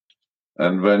altar.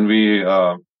 And when we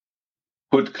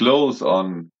put clothes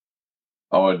on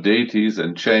our deities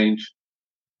and change,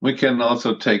 we can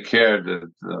also take care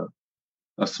that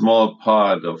a small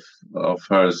part of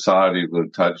her sari will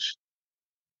touch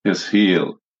his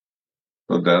heel.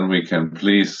 So then we can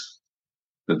please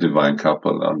the divine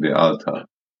couple on the altar.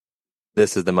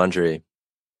 This is the manjari.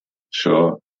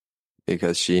 Sure.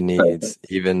 Because she needs,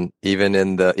 even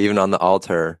on the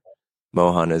altar,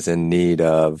 Mohan is in need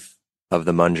of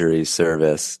the manjari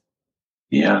service.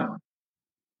 Yeah.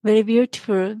 Very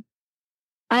beautiful.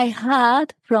 I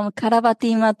heard from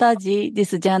Karavati Mataji,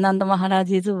 this Jananda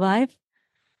Maharaj's wife.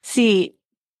 She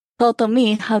taught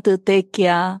me how to take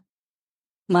care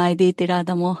my deity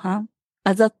Radha Mohan.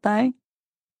 At that time,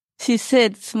 she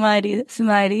said,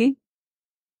 smiley,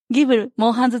 give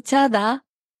Mohan's chada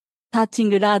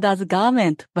touching Radha's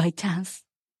garment by chance.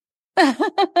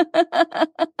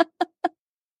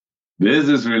 This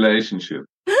is relationship.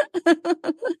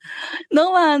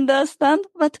 No one understand,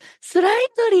 but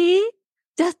slightly,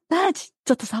 just touch,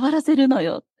 ちょっと触らせるの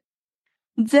よ。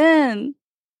Then,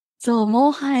 so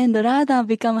Mohan and Radha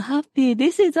become happy.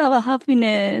 This is our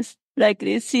happiness. Like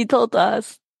this, she taught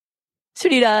us.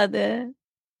 Shri Radha.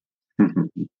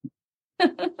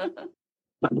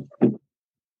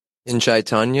 In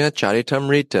Chaitanya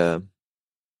Charitamrita,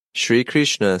 Sri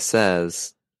Krishna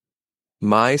says,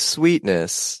 "My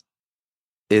sweetness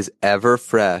is ever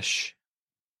fresh,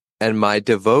 and my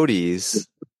devotees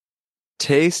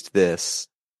taste this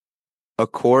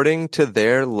according to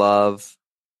their love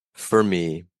for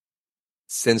me."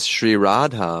 Since Sri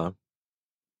Radha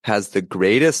has the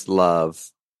greatest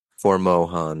love for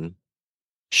Mohan,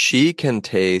 she can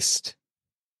taste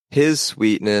his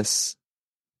sweetness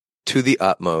to the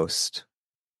utmost.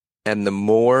 And the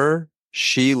more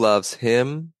she loves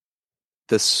him,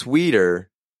 the sweeter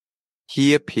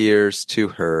he appears to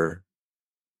her.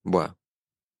 Wow.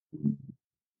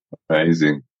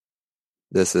 Amazing.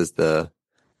 This is the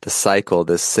cycle,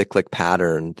 this cyclic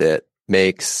pattern that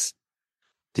makes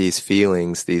these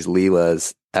feelings, these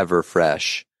leelas, ever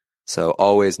fresh. So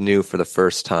always new for the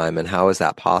first time. And how is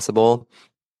that possible?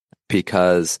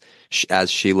 Because as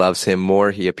she loves him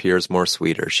more, he appears more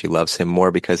sweeter. She loves him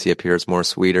more because he appears more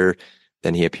sweeter,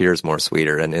 then he appears more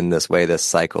sweeter. And in this way, this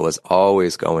cycle is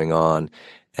always going on.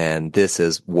 And this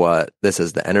is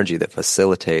the energy that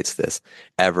facilitates this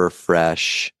ever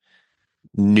fresh,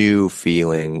 new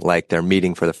feeling, like they're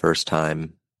meeting for the first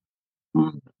time.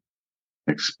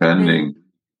 Expanding.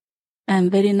 And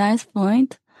very nice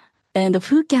point. And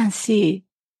who can see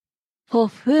for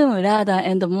whom Radha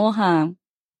and Mohan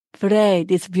play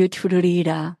this beautiful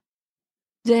Leela?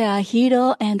 They are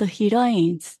hero and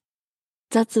heroines.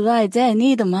 That's why they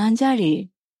need manjari.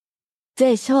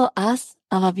 They show us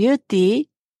our beauty.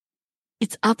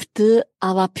 It's up to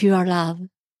our pure love.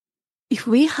 If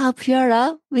we have pure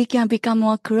love, we can become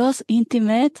more close,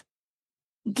 intimate.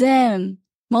 Then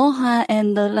Mohan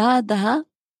and Radha,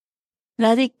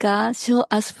 Radhika show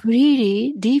us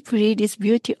freely, deeply this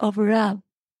beauty of love.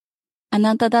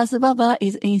 Anantadas Baba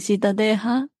is in Siddha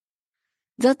Deha.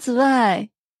 That's why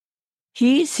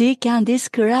she can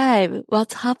describe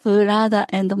what's happened Radha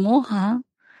and Mohan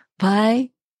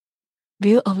by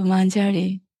view of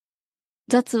manjari.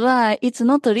 That's why it's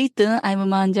not written I'm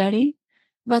manjari,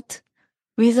 but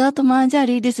without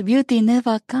manjari, this beauty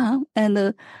never come.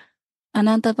 And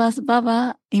Anantadas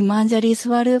Baba in Manjari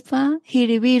Swarupa, he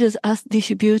reveals us this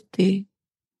beauty.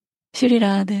 Shri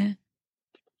Radha.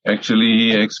 Actually,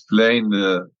 he explained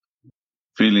the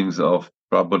feelings of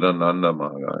Prabodhananda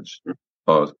Maharaj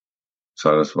or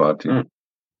Saraswati.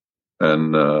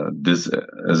 And this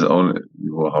is only,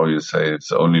 how you say,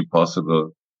 it's only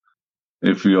possible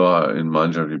if you are in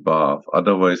Manjari Bhav.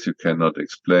 Otherwise, you cannot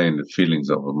explain the feelings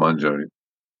of a Manjari.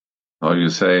 How you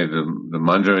say, the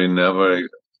Manjari never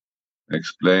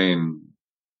explain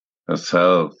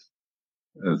herself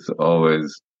It's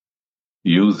always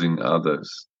using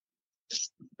others.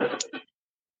 The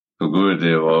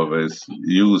Gurudev always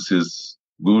uses his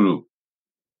Guru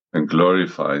and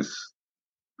glorifies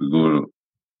the Guru.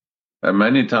 And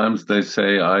many times they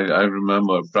say, I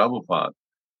remember Prabhupada.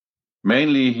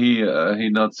 Mainly he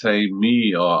not say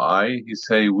me or I, he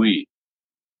say we.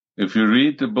 If you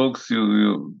read the books,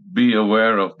 you be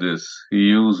aware of this. He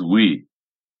use we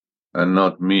and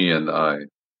not me and I.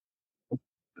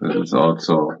 It's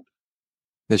also...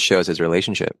 This shows his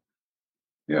relationship.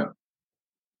 Yeah.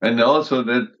 And also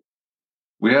that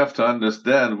we have to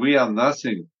understand we are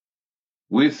nothing.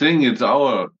 We think it's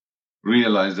our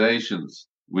realizations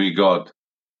we got.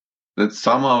 That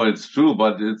somehow it's true,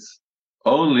 but it's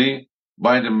only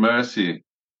by the mercy.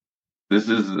 This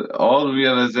is all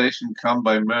realization come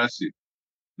by mercy.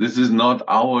 This is not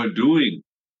our doing.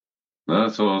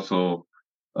 So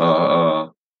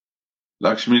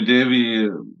Lakshmi Devi,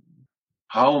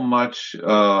 how much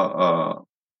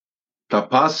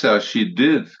tapasya she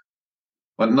did,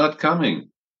 but not coming.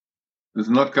 It's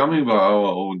not coming by our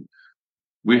own.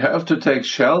 We have to take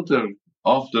shelter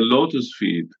of the lotus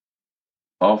feet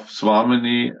of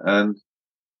Swamini and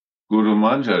Guru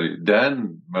Manjari.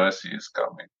 Then mercy is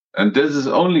coming. And this is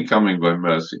only coming by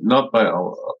mercy, not by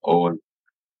our own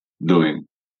doing.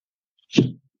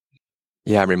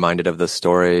 Yeah, I'm reminded of the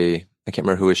story. I can't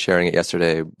remember who was sharing it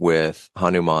yesterday with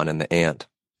Hanuman and the ant.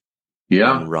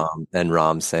 Yeah. And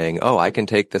Ram saying, "Oh, I can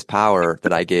take this power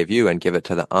that I gave you and give it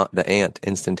to the ant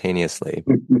instantaneously."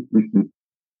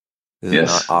 This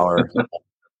Yes. is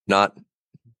not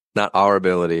our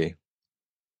ability.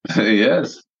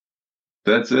 Yes,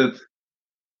 that's it.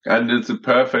 And it's a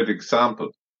perfect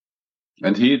example.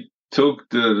 And he took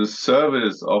the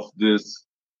service of this,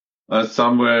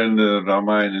 somewhere in the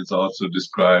Ramayana it's also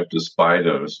described a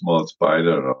spider, a small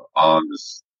spider, or ant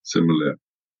is similar.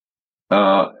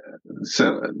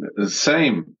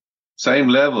 Same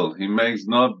level. He makes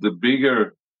not the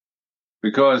bigger,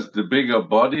 because the bigger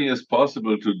body is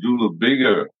possible to do the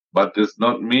bigger, but it's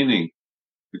not meaning,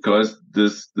 because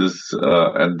this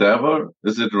endeavor,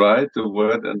 is it right, the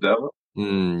word endeavor?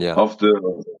 Yeah. Of the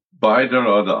spider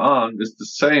or the ant is the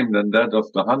same than that of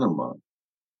the Hanuman.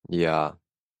 Yeah.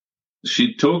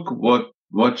 She took what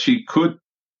she could,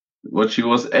 what she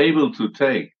was able to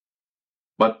take,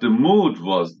 but the mood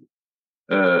was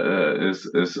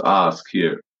is asked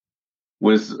here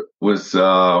with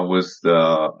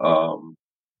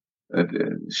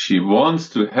she wants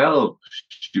to help.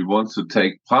 She wants to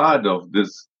take part of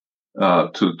this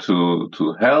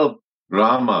to help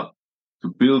Rama to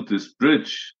build this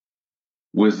bridge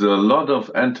with a lot of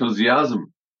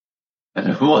enthusiasm, and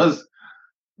it was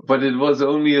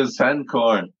only a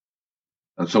sandcorn,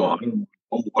 and so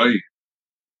oh wait,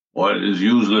 well, it is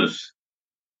useless.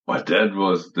 But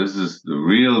this is the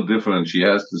real difference. She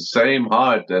has the same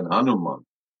heart than Hanuman.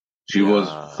 She was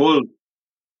full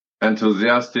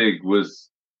enthusiastic with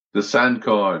the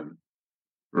sandcorn.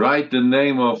 Write the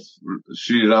name of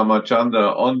Sri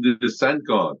Ramachandra on the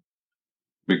sandcorn.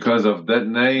 Because of that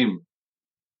name,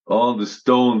 all the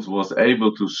stones was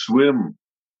able to swim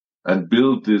and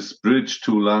build this bridge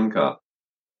to Lanka.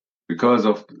 Because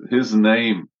of his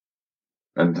name,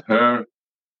 and her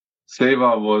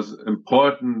seva was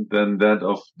important than that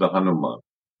of the Hanuman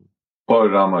for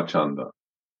Ramachandra.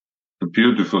 A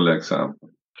beautiful example.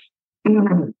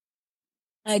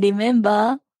 I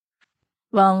remember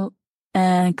one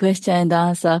question and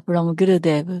answer from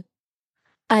Gurudev.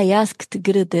 I asked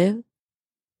Gurudev,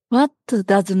 what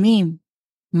does mean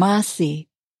mercy?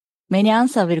 Many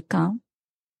answers will come,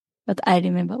 but I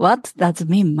remember, what does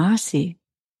mean mercy?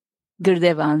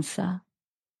 Gurudev answer,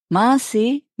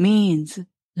 mercy means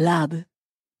love.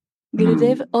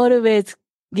 Gurudev always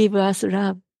give us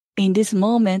love in this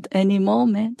moment, any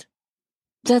moment.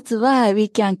 That's why we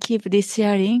can keep this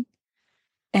sharing.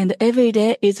 And every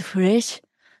day is fresh.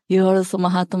 You also,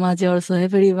 Mahatmaji also,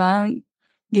 everyone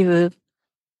give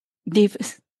deep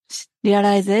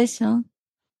realization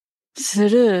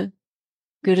through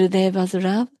Gurudeva's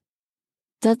love.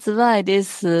 That's why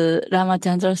this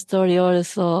Ramachandra story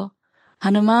also,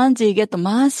 Hanumanji get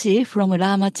mercy from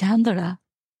Ramachandra.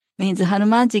 Means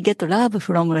Hanumanji get love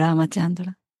from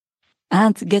Ramachandra.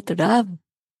 Ants get love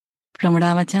from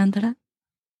Ramachandra.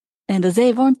 And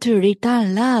they want to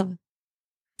return love.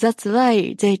 That's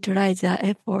why they try their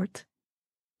effort.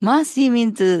 Mercy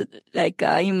means like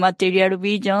in material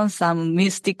vision, some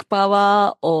mystic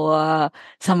power or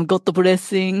some God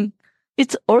blessing.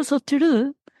 It's also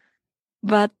true.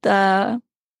 But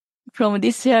from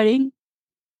this sharing,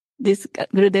 this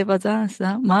Gurudeva's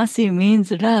answer, mercy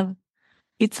means love.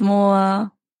 It's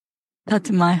more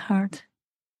touch my heart.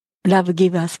 love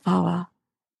give us power.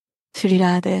 Sri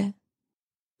Radha.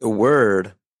 The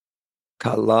word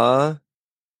kala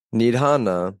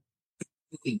nidhana,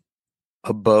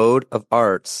 abode of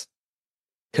arts,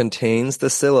 contains the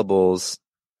syllables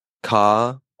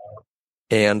ka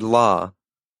and la,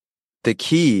 the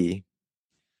key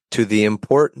to the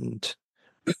important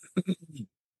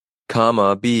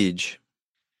kama bij,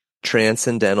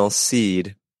 transcendental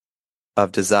seed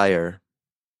of desire,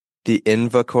 the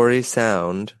invocatory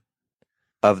sound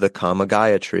of the Kama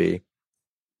Gayatri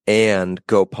and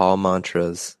Gopal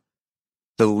mantras.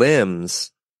 The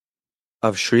limbs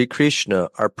of Sri Krishna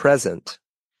are present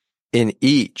in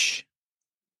each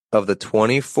of the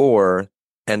 24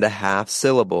 and a half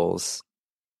syllables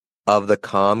of the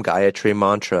Kam Gayatri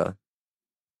mantra,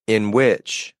 in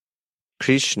which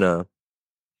Krishna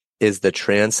is the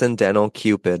transcendental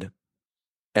Cupid,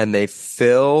 and they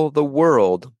fill the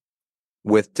world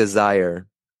with desire,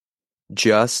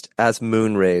 just as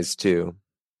moon rays do.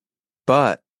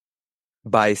 But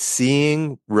by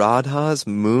seeing Radha's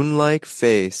moon-like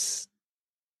face,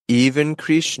 even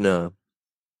Krishna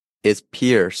is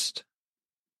pierced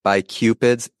by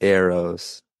Cupid's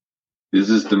arrows. This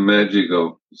is the magic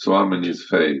of Swamini's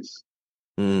face.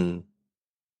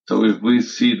 So if we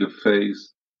see the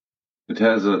face, it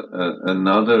has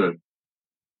another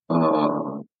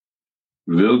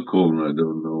Wirkung, I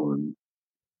don't know. And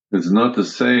it's not the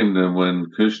same than when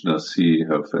Krishna see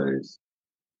her face.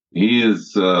 He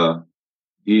is the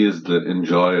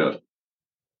enjoyer.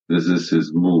 This is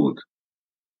his mood.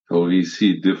 So we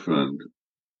see different.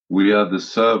 We are the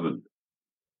servant.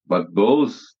 But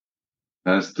both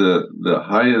has the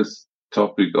highest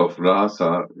topic of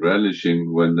rasa,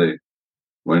 relishing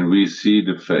when we see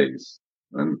the face.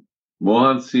 When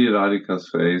Mohan see Radhika's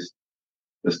face,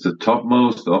 it's the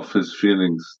topmost of his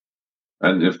feelings.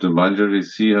 And if the Manjari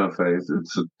see her face,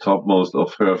 it's the topmost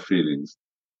of her feelings.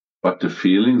 But the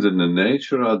feelings and the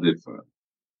nature are different.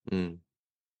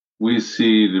 We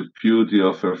see the beauty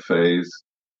of her face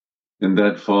in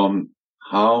that form,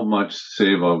 how much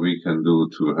seva we can do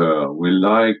to her. We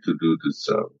like to do this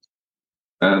service.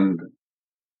 And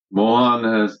Mohan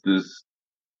has this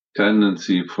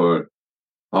tendency for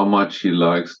how much he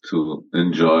likes to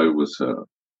enjoy with her.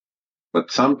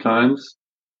 But sometimes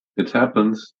it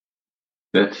happens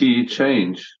that he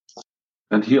change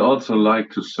and he also like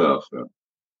to serve her.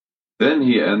 Then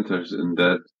he enters in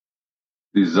that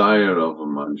desire of a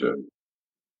Manjari.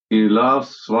 He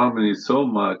loves Swamini so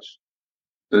much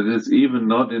that it's even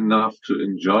not enough to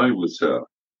enjoy with her.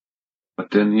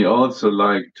 But then he also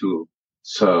like to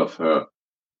serve her,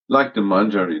 like the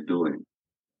Manjari doing.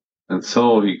 And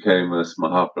so he came as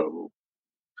Mahaprabhu,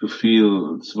 to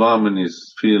feel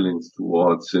Swamini's feelings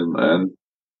towards him and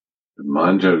the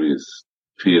Manjari's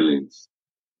feelings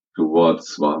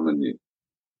towards Swamini.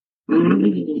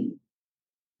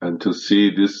 And to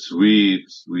see this sweet,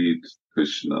 sweet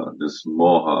Krishna, this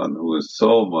Mohan, who is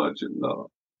so much in love.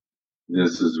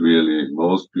 This is really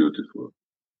most beautiful.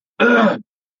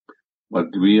 But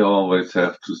we always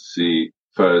have to see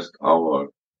first our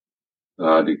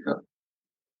Radhika.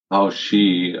 How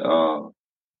she,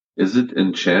 is it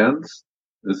enchants?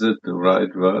 Is it the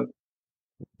right word?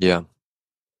 Yeah.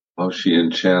 How she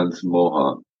enchants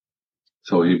Mohan.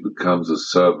 So he becomes a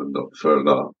servant of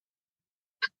Radha.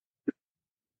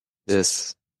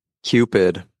 This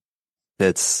Cupid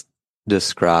that's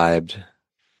described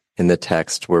in the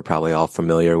text, we're probably all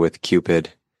familiar with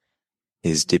Cupid.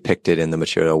 He's depicted in the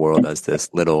material world as this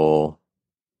little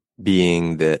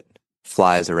being that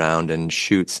flies around and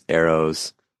shoots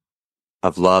arrows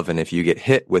of love. And if you get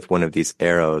hit with one of these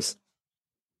arrows,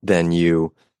 then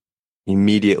you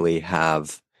immediately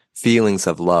have feelings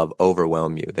of love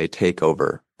overwhelm you. They take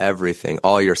over everything,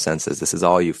 all your senses. This is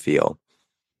all you feel,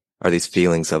 are these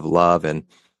feelings of love. And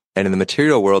in the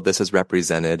material world, this is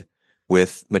represented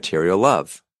with material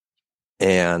love.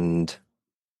 And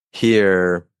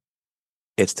here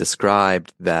it's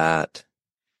described that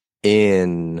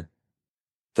in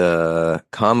the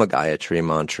Kama Gayatri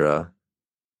mantra,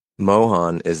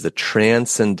 Mohan is the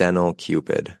transcendental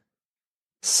Cupid.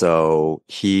 So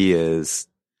he is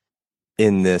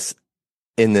in this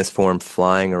form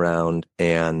flying around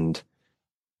and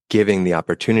giving the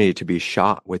opportunity to be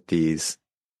shot with these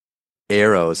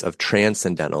arrows of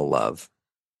transcendental love.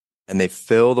 And they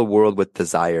fill the world with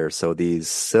desire. So these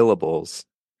syllables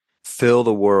fill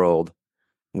the world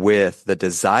with the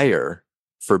desire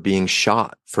for being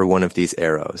shot for one of these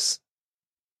arrows.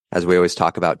 As we always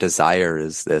talk about, desire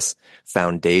is this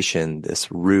foundation,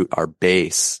 this root, our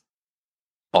base.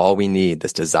 All we need,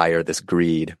 this desire, this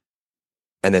greed.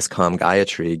 And this Kam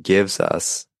Gayatri gives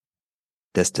us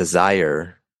this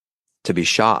desire to be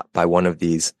shot by one of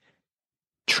these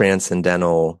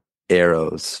transcendental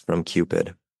arrows from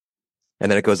Cupid.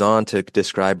 And then it goes on to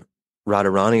describe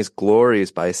Radharani's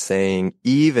glories by saying,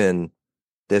 even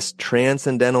this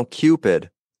transcendental Cupid,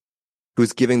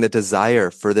 who's giving the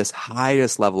desire for this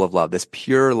highest level of love, this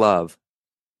pure love,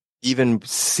 even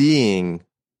seeing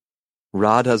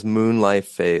Radha's moonlight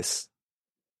face,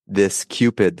 this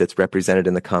Cupid that's represented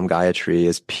in the Kam Gayatri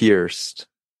is pierced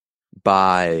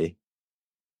by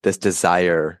this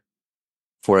desire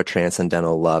for a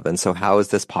transcendental love. And so how is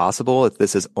this possible?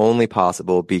 This is only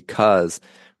possible because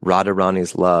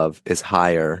Radharani's love is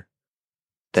higher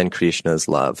than Krishna's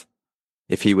love.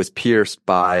 If he was pierced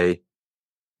by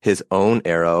his own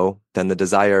arrow, then the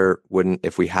desire wouldn't,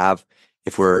 if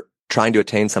we're trying to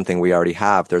attain something we already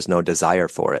have, there's no desire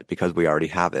for it because we already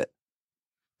have it.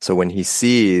 So when he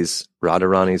sees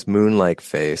Radharani's moon-like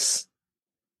face,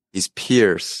 he's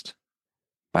pierced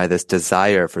by this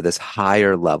desire for this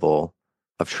higher level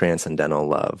of transcendental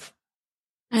love.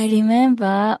 I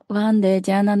remember one day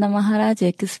Janana Maharaj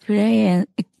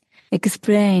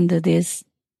explained this.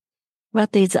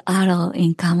 What is arrow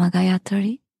in Kama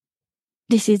Gayatri?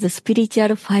 This is the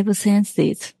spiritual five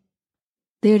senses.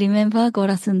 Do you remember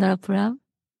Gaurasundara Prabhu?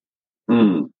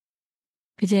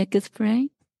 Could you explain?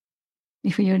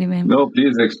 If you remember. No,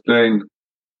 please explain.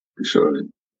 Surely.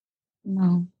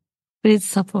 No. Please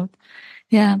support.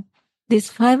 Yeah.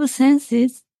 These five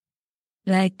senses,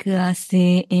 like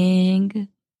seeing,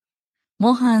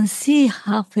 Mohan see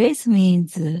her face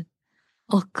means,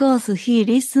 of course, he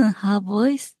listen her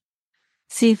voice.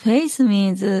 See face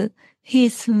means he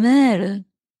smell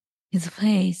his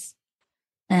face.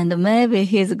 And maybe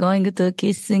he's going to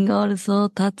kissing also,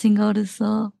 touching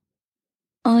also.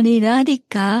 Only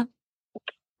Radhika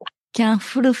can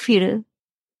fulfill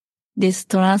this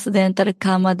transcendental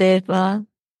Kamadeva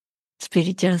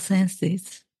spiritual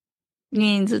senses.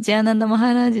 Means Jananda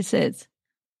Maharaj says,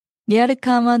 real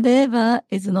Kamadeva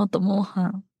is not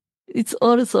Mohan. It's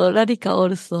also Radhika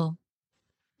also.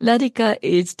 Radhika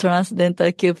is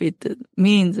transcendental Cupid,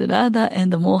 means Radha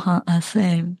and Mohan are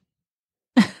same.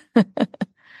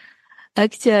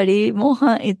 Actually,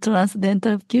 Mohan is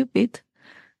transcendental Cupid,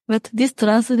 but this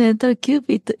transcendental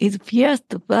Cupid is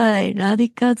pierced by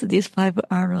Radhika's these five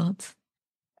arrows.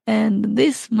 And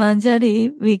this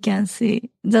Manjari we can see.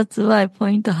 That's why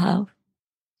point half.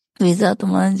 Without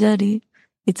Manjari,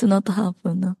 it's not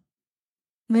happen.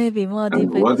 Maybe more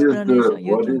deep explanation.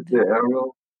 What is the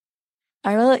arrow?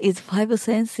 Arrow is five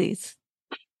senses.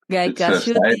 Like it's a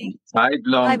shooting.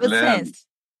 sidelong five glance. Sense.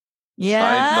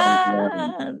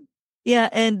 Yeah. Yeah,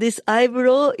 and this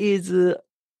eyebrow is...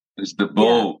 it's the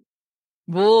bow.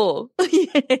 Yeah. Bow.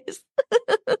 Yes.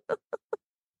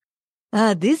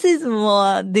 This is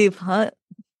more deep.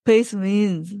 Face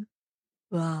means.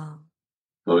 Wow.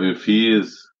 So if he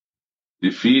is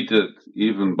defeated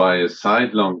even by a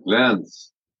sidelong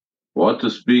glance, what to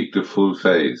speak the full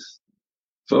face?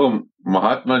 So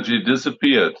Mahatma Ji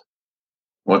disappeared.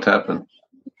 What happened?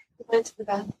 He went to the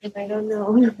bathroom. I don't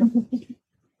know.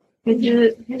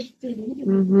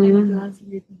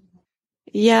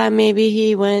 Yeah, maybe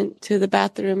he went to the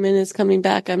bathroom and is coming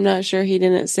back. I'm not sure. He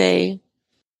didn't say.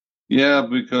 Yeah,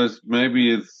 because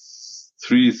maybe it's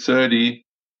 3:30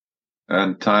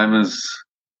 and time is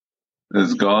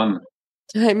gone.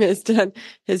 Time is done.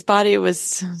 His body was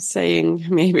saying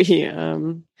maybe,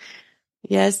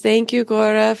 yes, thank you,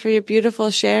 Gora, for your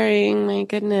beautiful sharing. My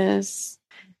goodness.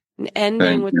 And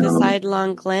ending with the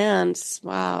sidelong glance.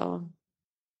 Wow.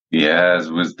 Yes,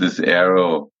 with this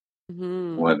arrow,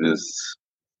 what is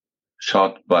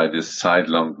shot by this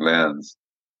sidelong glance.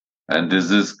 And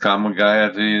this is Kama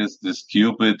Gayatri, is this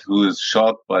Cupid who is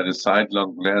shot by the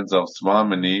sidelong glance of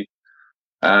Swamini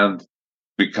and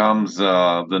becomes,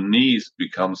 the knees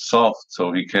become soft,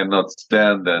 so he cannot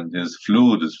stand, and his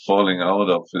flute is falling out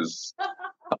of his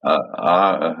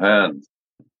hand.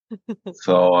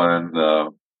 So,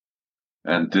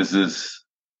 and this is,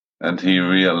 and he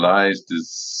realized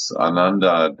this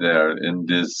Ananda there in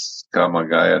this Kama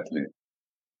Gayatri.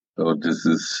 So this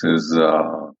is his,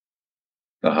 the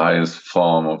highest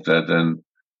form of that.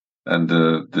 And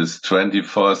this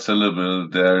 24 syllable,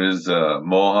 there is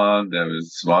Mohan, there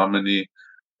is Swamini,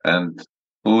 and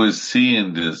who is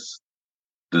seeing this,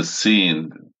 the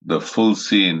scene, the full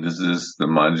scene? This is the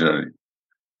Manjari.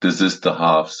 This is the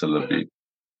half syllable.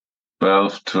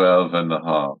 12, 12 and a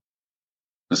half.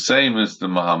 The same is the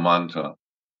Mahamantra.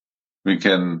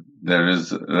 There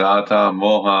is Radha,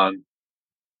 Mohan,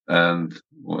 and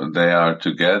they are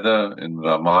together in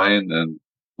Ramayana, and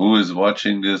who is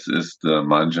watching this is the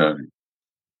Manjari.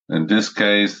 In this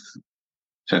case,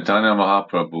 Chaitanya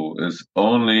Mahaprabhu is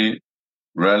only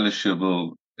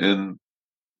relishable in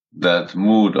that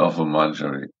mood of a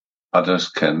manjari. Others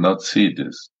cannot see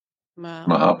this. Wow.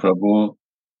 Mahaprabhu,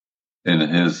 in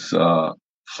his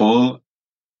full,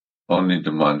 only the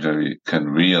manjari can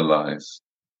realize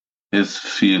his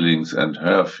feelings and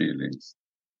her feelings.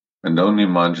 And only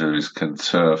manjaris can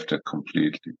serve that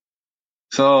completely.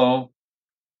 So,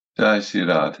 Jai Shri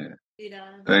Radhe.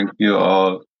 Thank you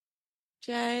all.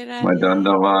 Jai My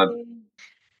Dandavad.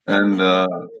 And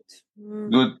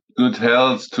good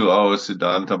health to our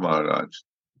Siddhanta Maharaj.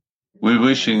 We're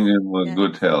wishing him a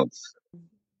good health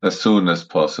as soon as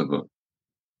possible.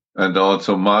 And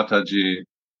also Mataji,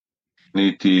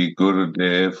 Niti,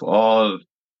 Gurudev, all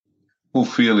who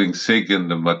feeling sick in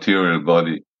the material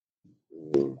body.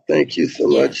 Thank you so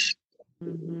much.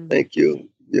 Thank you.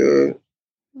 Your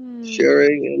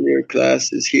sharing and your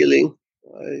class is healing.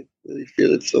 I really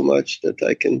feel it so much that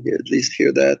I can at least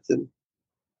hear that. And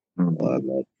I'm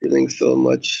not feeling so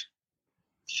much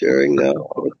sharing now,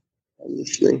 but I'm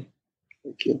listening.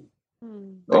 Thank you.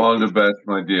 All the best,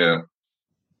 my dear.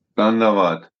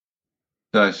 Dhanyavad.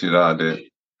 Jai Shri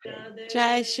Radhe.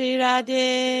 Jai Shri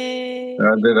Radhe.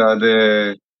 Radhe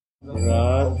Radhe.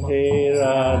 Radhe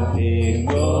Radhe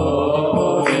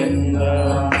Go.